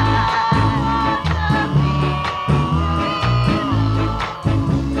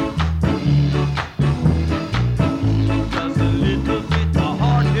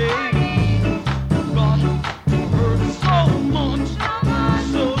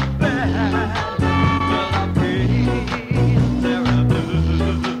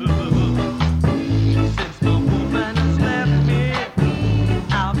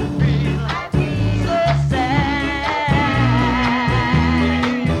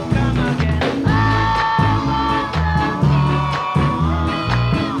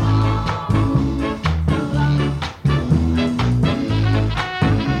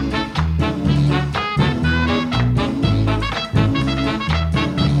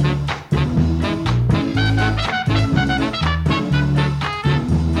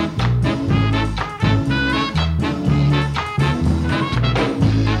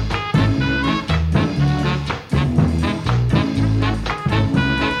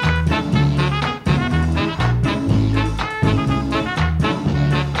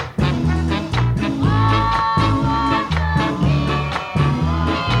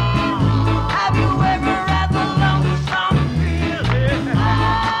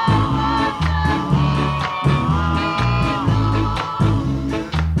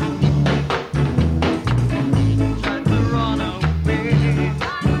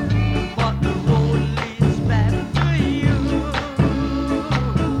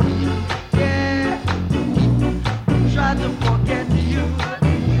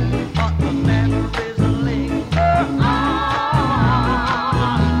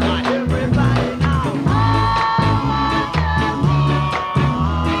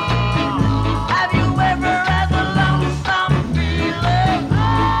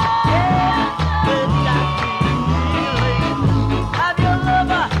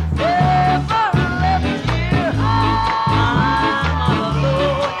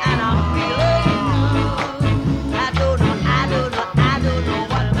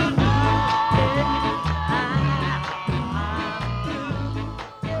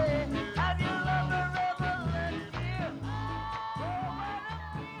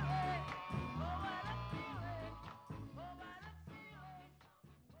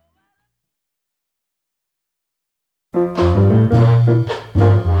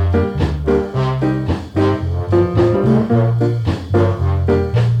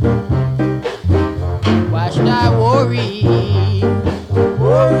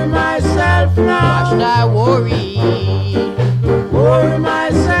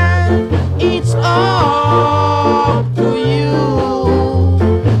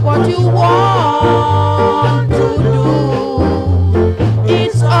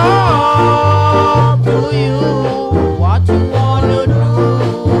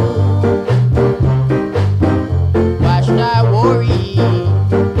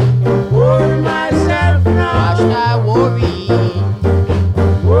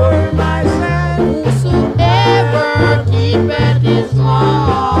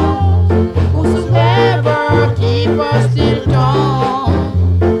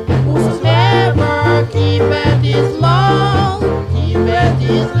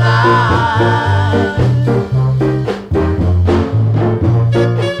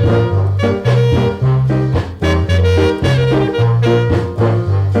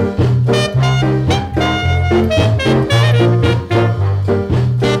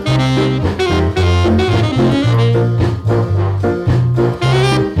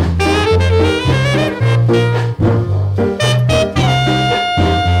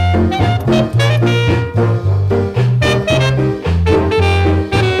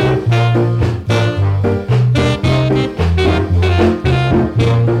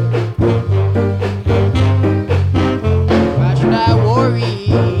worry?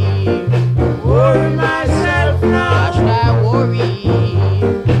 Worry myself now. Why should I worry?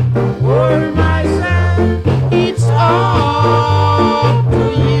 Worry myself. It's up to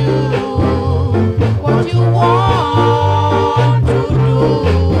you. What you want to do.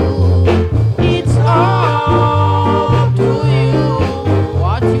 It's up to you.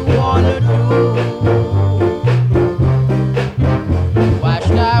 What you wanna do. Why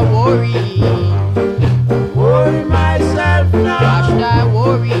should I worry? Worry myself now. Why should I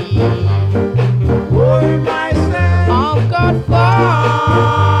worry? Worry myself. I've got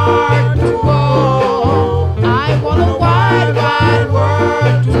far to go. I want a wide, wide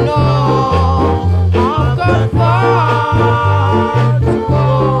world to know. I've got far to go,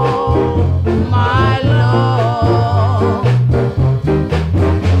 my love.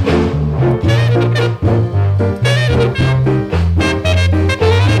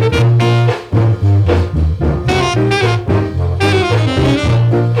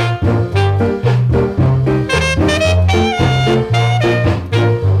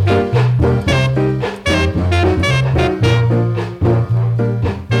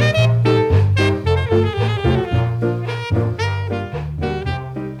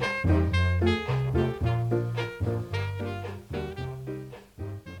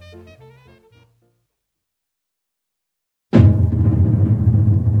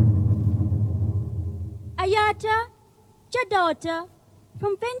 Ayata, your daughter,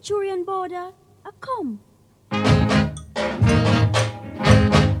 from Venturian border, a come.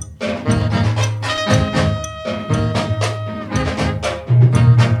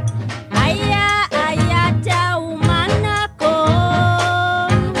 Ayata, umana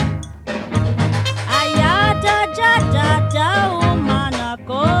come. Ayata, jadata, umana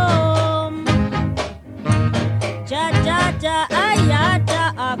come. Jadata, ayata,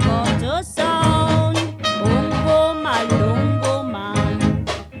 a come to sound. Ungo malungo man.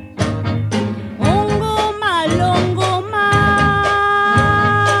 Ungo malungo man.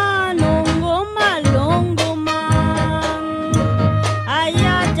 Ungo malungo man.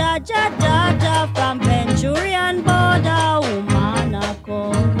 Ayata jadada from Venturian border, Umanako.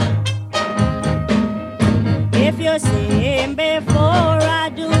 If you see him before I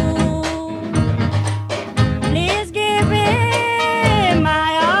do, please give him my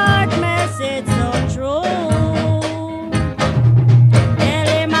heart message so true. Tell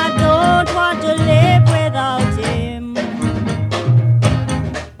him I don't want to live without him,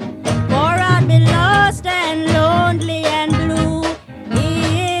 for I'd be lost and lonely and blue. He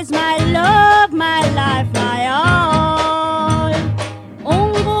is my love, my life, my all.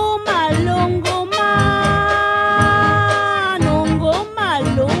 Ungo malungo man, ungo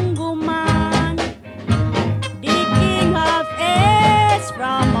malungo man. The king of ace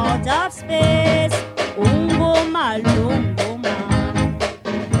from out of space, Ungo malungo man.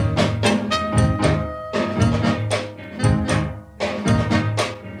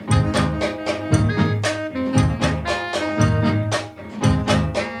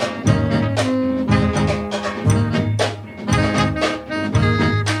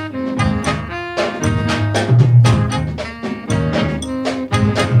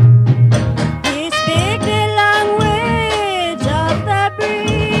 He speak the language of the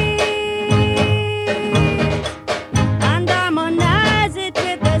breeze and harmonize it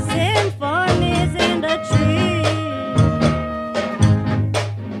with the symphonies in the trees.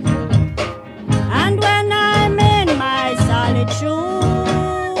 And when I'm in my solitude,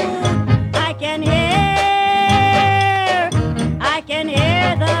 I can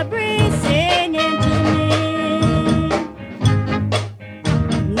hear the breeze singing to me.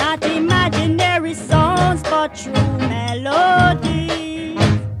 Not imaginary sounds, but true melodies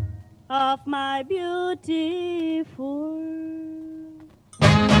of my beautiful.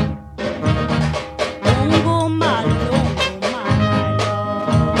 Ungo malungo, my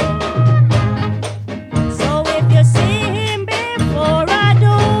love. So if you see him before I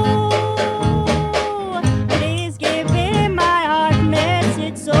do, please give him my heart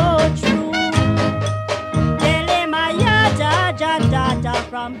message so true. Tell him ayata jadata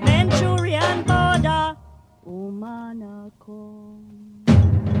from Venturian border, Umanako.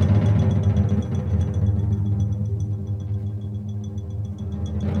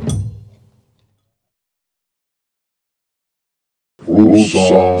 Root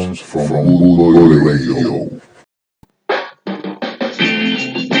songs from Rude Radio.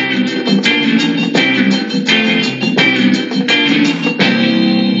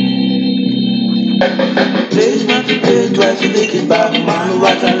 Place not to play twice, you lick it back, man,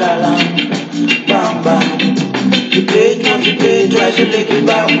 what a la la, bam bam. You play it once, you play it twice, you lick it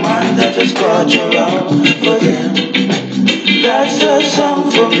back, man, that's a scorcher for them. That's a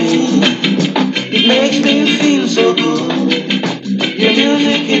song for me. It makes me feel so good. Your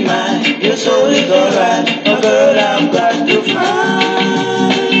music in mine, your soul is alright. Oh girl, I've got to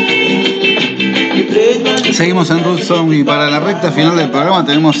find. You played my Seguimos en Root Song y para la recta final del programa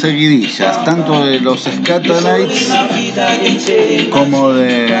tenemos seguidillas, tanto de los Scatolites como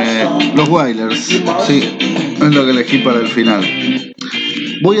de los Wailers. Sí, es lo que elegí para el final.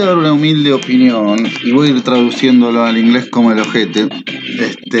 Voy a dar una humilde opinión y voy a ir traduciéndolo al inglés como el ojete,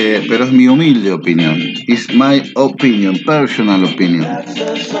 pero es mi humilde opinión. It's my opinion, personal opinion.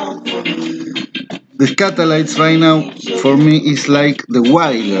 The Scatolites right now, for me, is like the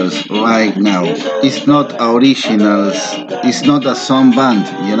Wailers right now. It's not originals, it's not a song band,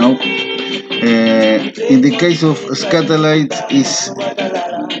 you know. In the case of Scatolites, is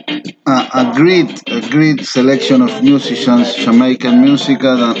a great selection of musicians, Jamaican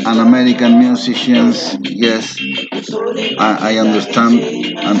musical and American musicians. Yes, I understand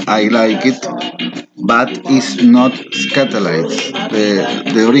and I like it, but it's not Scatolites.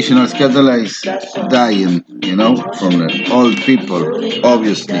 The original Scatolites dying, you know, from the old people,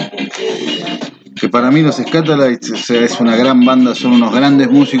 obviously. Que para mí los Scatolites es una gran banda, son unos grandes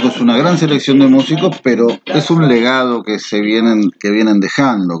músicos, una gran selección de músicos, pero es un legado que vienen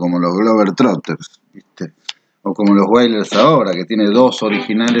dejando, como los Glover Trotters, ¿viste? O como los Wailers ahora, que tiene 2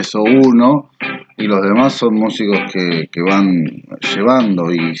 originales o 1, y los demás son músicos que van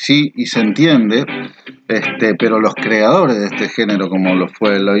llevando, y sí, y se entiende, pero los creadores de este género, como lo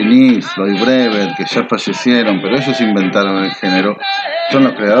fue Lloyd Nix, Lloyd Brevet, que ya fallecieron, pero ellos inventaron el género, son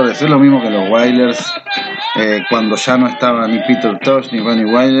los creadores. Es lo mismo que los Wailers, cuando ya no estaba ni Peter Tosh, ni Ronnie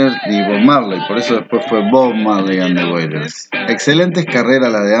Wailers, ni Bob Marley. Por eso después fue Bob Marley and the Wailers. Excelentes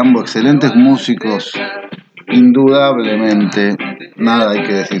carreras la de ambos, excelentes músicos, indudablemente. Nada hay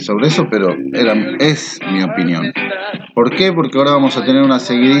que decir sobre eso, pero es mi opinión. ¿Por qué? Porque ahora vamos a tener una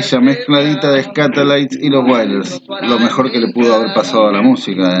seguidilla mezcladita de Scatolites y los Wailers. Lo mejor que le pudo haber pasado a la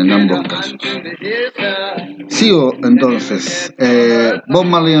música en ambos casos. Sigo entonces. Bob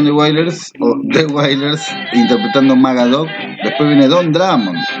Marley and the Wailers, o The Wailers, interpretando Magadog. Después viene Don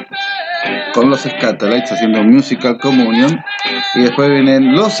Drummond con los Scatolites haciendo Musical Communion. Y después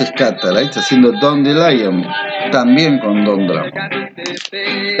vienen los Scatolites haciendo Don the Lion, también con Don Drummond.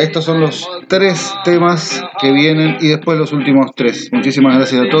 Estos son los 3 temas que vienen y después los últimos 3. Muchísimas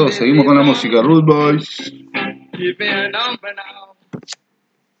gracias a todos. Seguimos con la música. Rude Boys. If you don't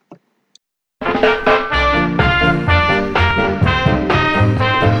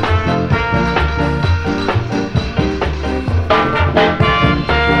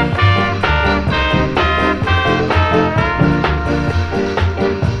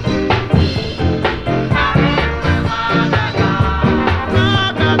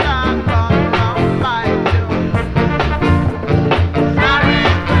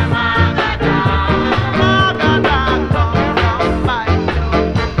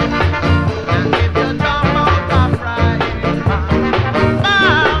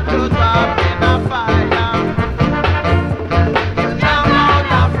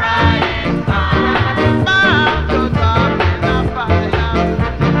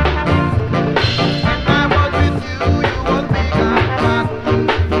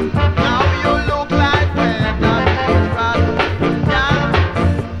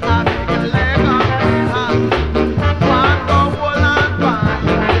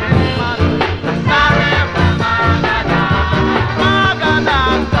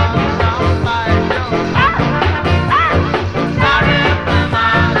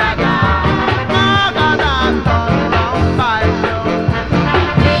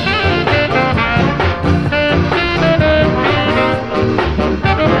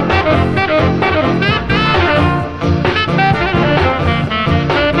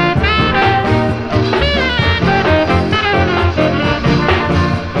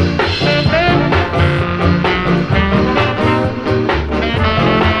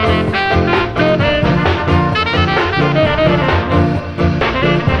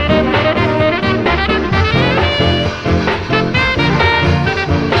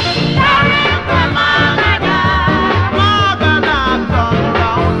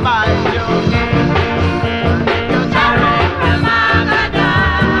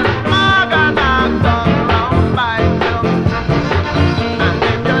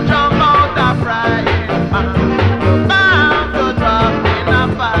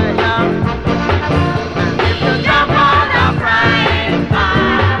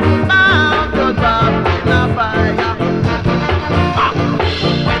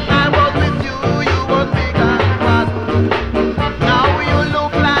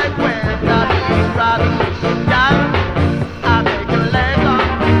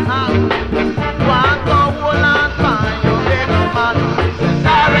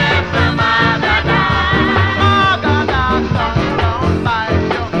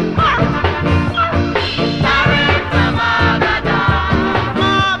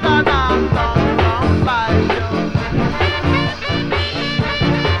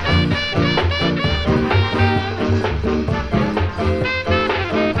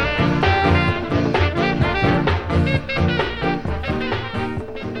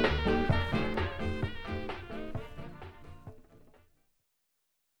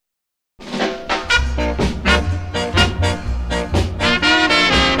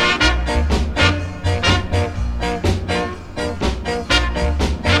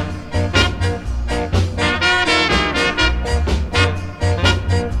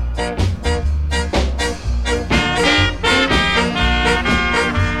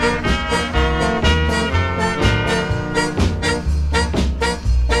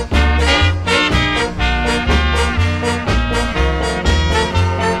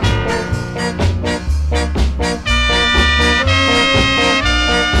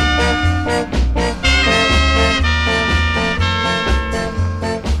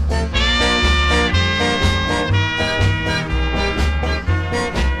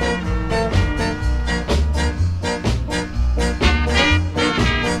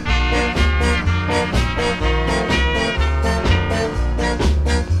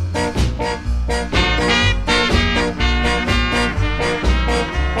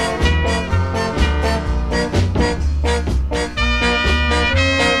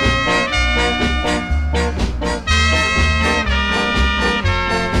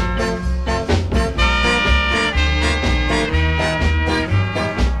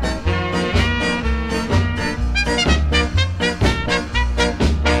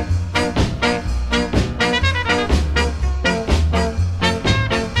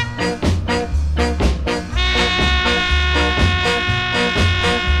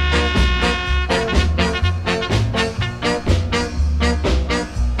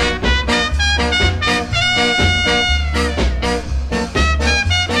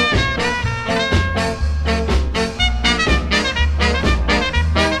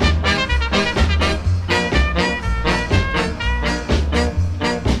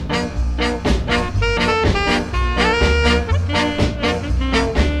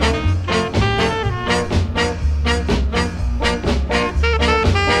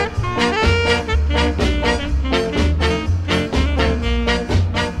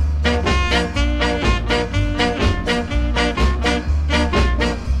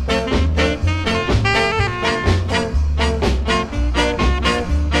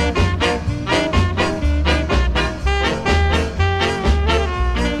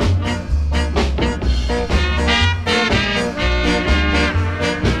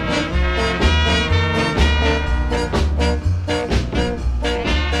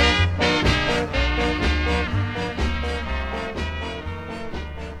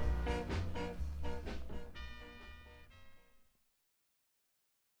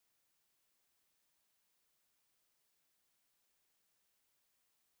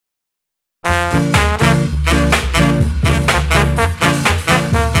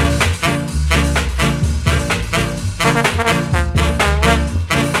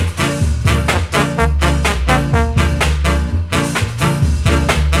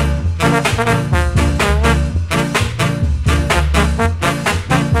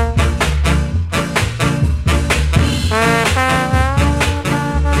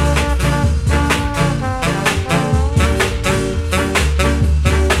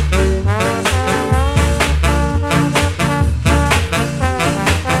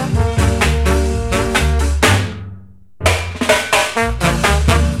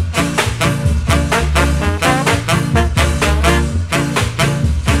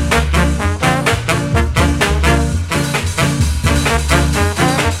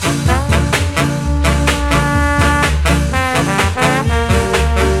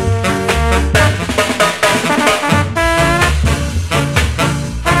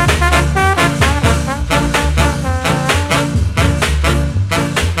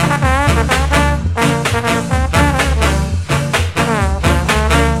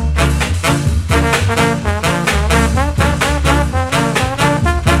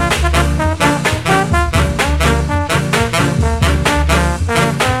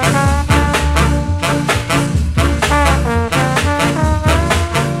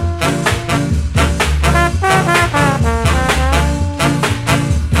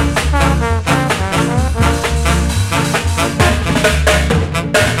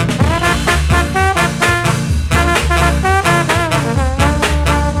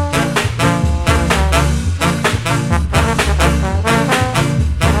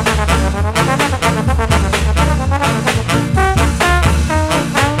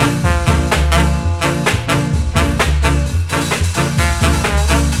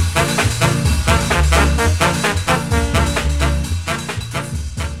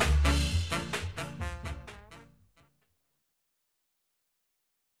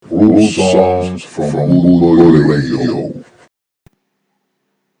songs from Rude Boy Radio.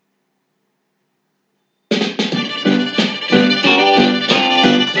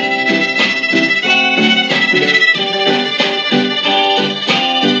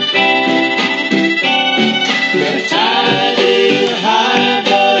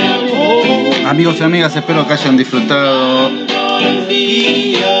 Amigos y amigas, espero que hayan disfrutado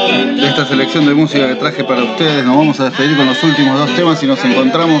de esta selección de música que traje para ustedes. Nos vamos a despedir con los últimos dos temas y nos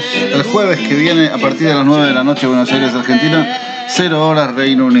encontramos el jueves que viene a partir de las 9 de la noche, Buenos Aires, Argentina, 0 horas,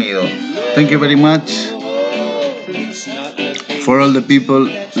 Reino Unido. Thank you very much for all the people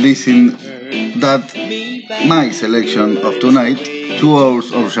listening that my selection of tonight, 2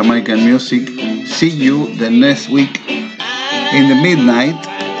 hours of Jamaican music. See you the next week in the midnight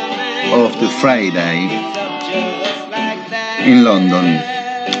of the Friday in London.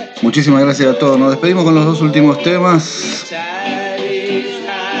 Muchísimas gracias a todos. Nos despedimos con los dos últimos temas.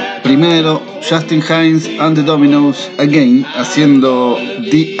 Primero, Justin Hines and the Dominoes Again, haciendo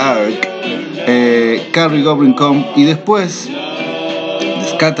The Ark, Carrie Goblin Comb, y después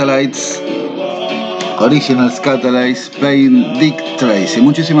The Scatalites, Original Scatalites, playing Dick Tracy.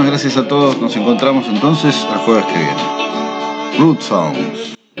 Muchísimas gracias a todos. Nos encontramos entonces el jueves que viene. Root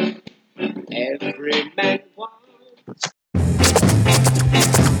Songs. Every man wants. I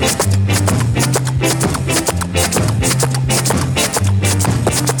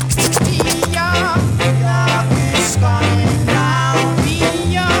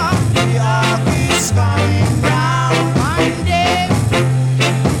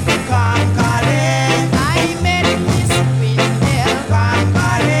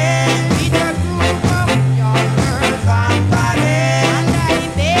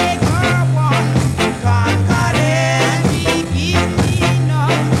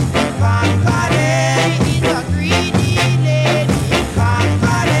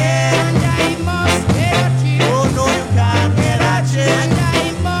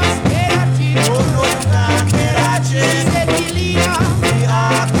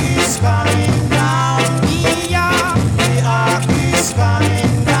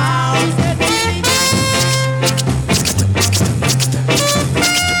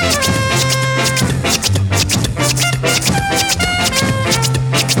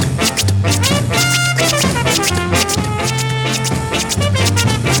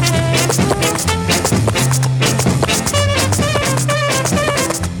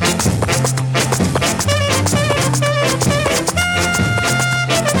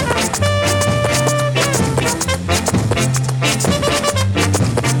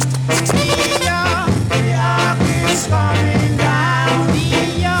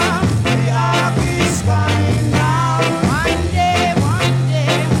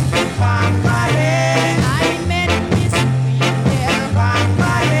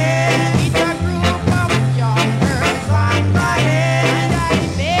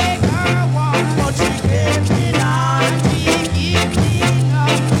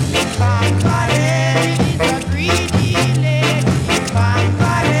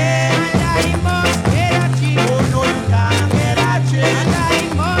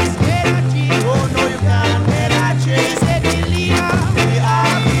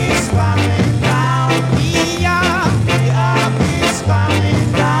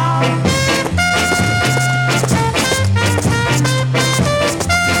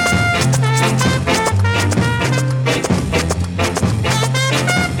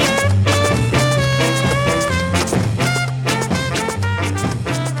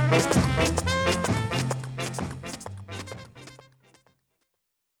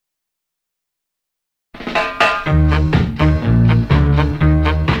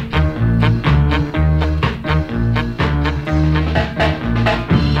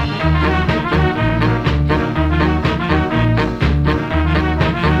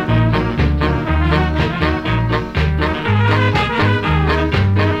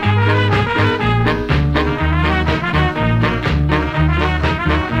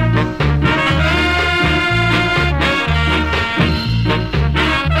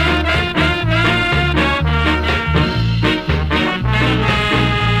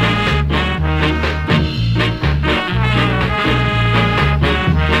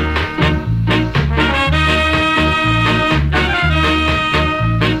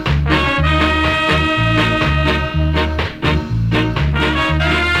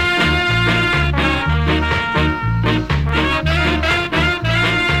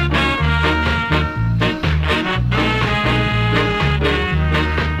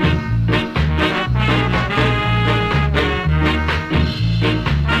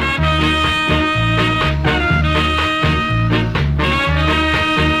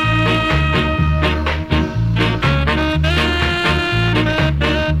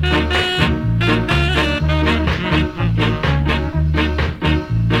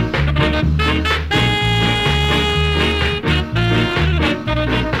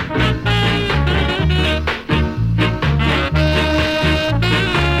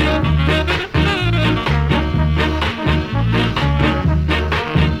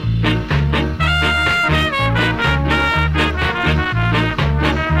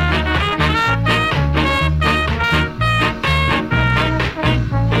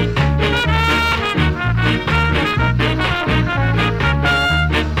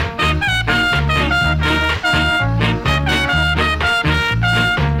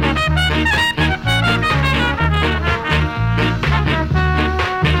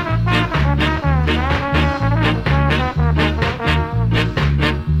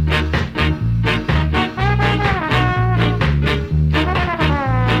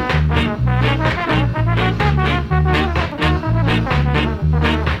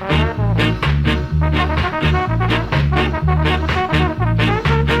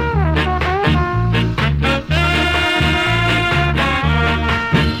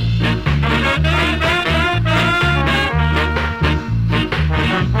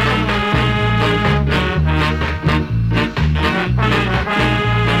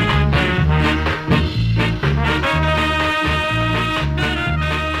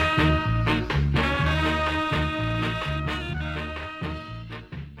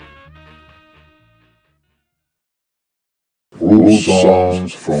Root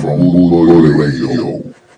songs from Rude Boy Radio.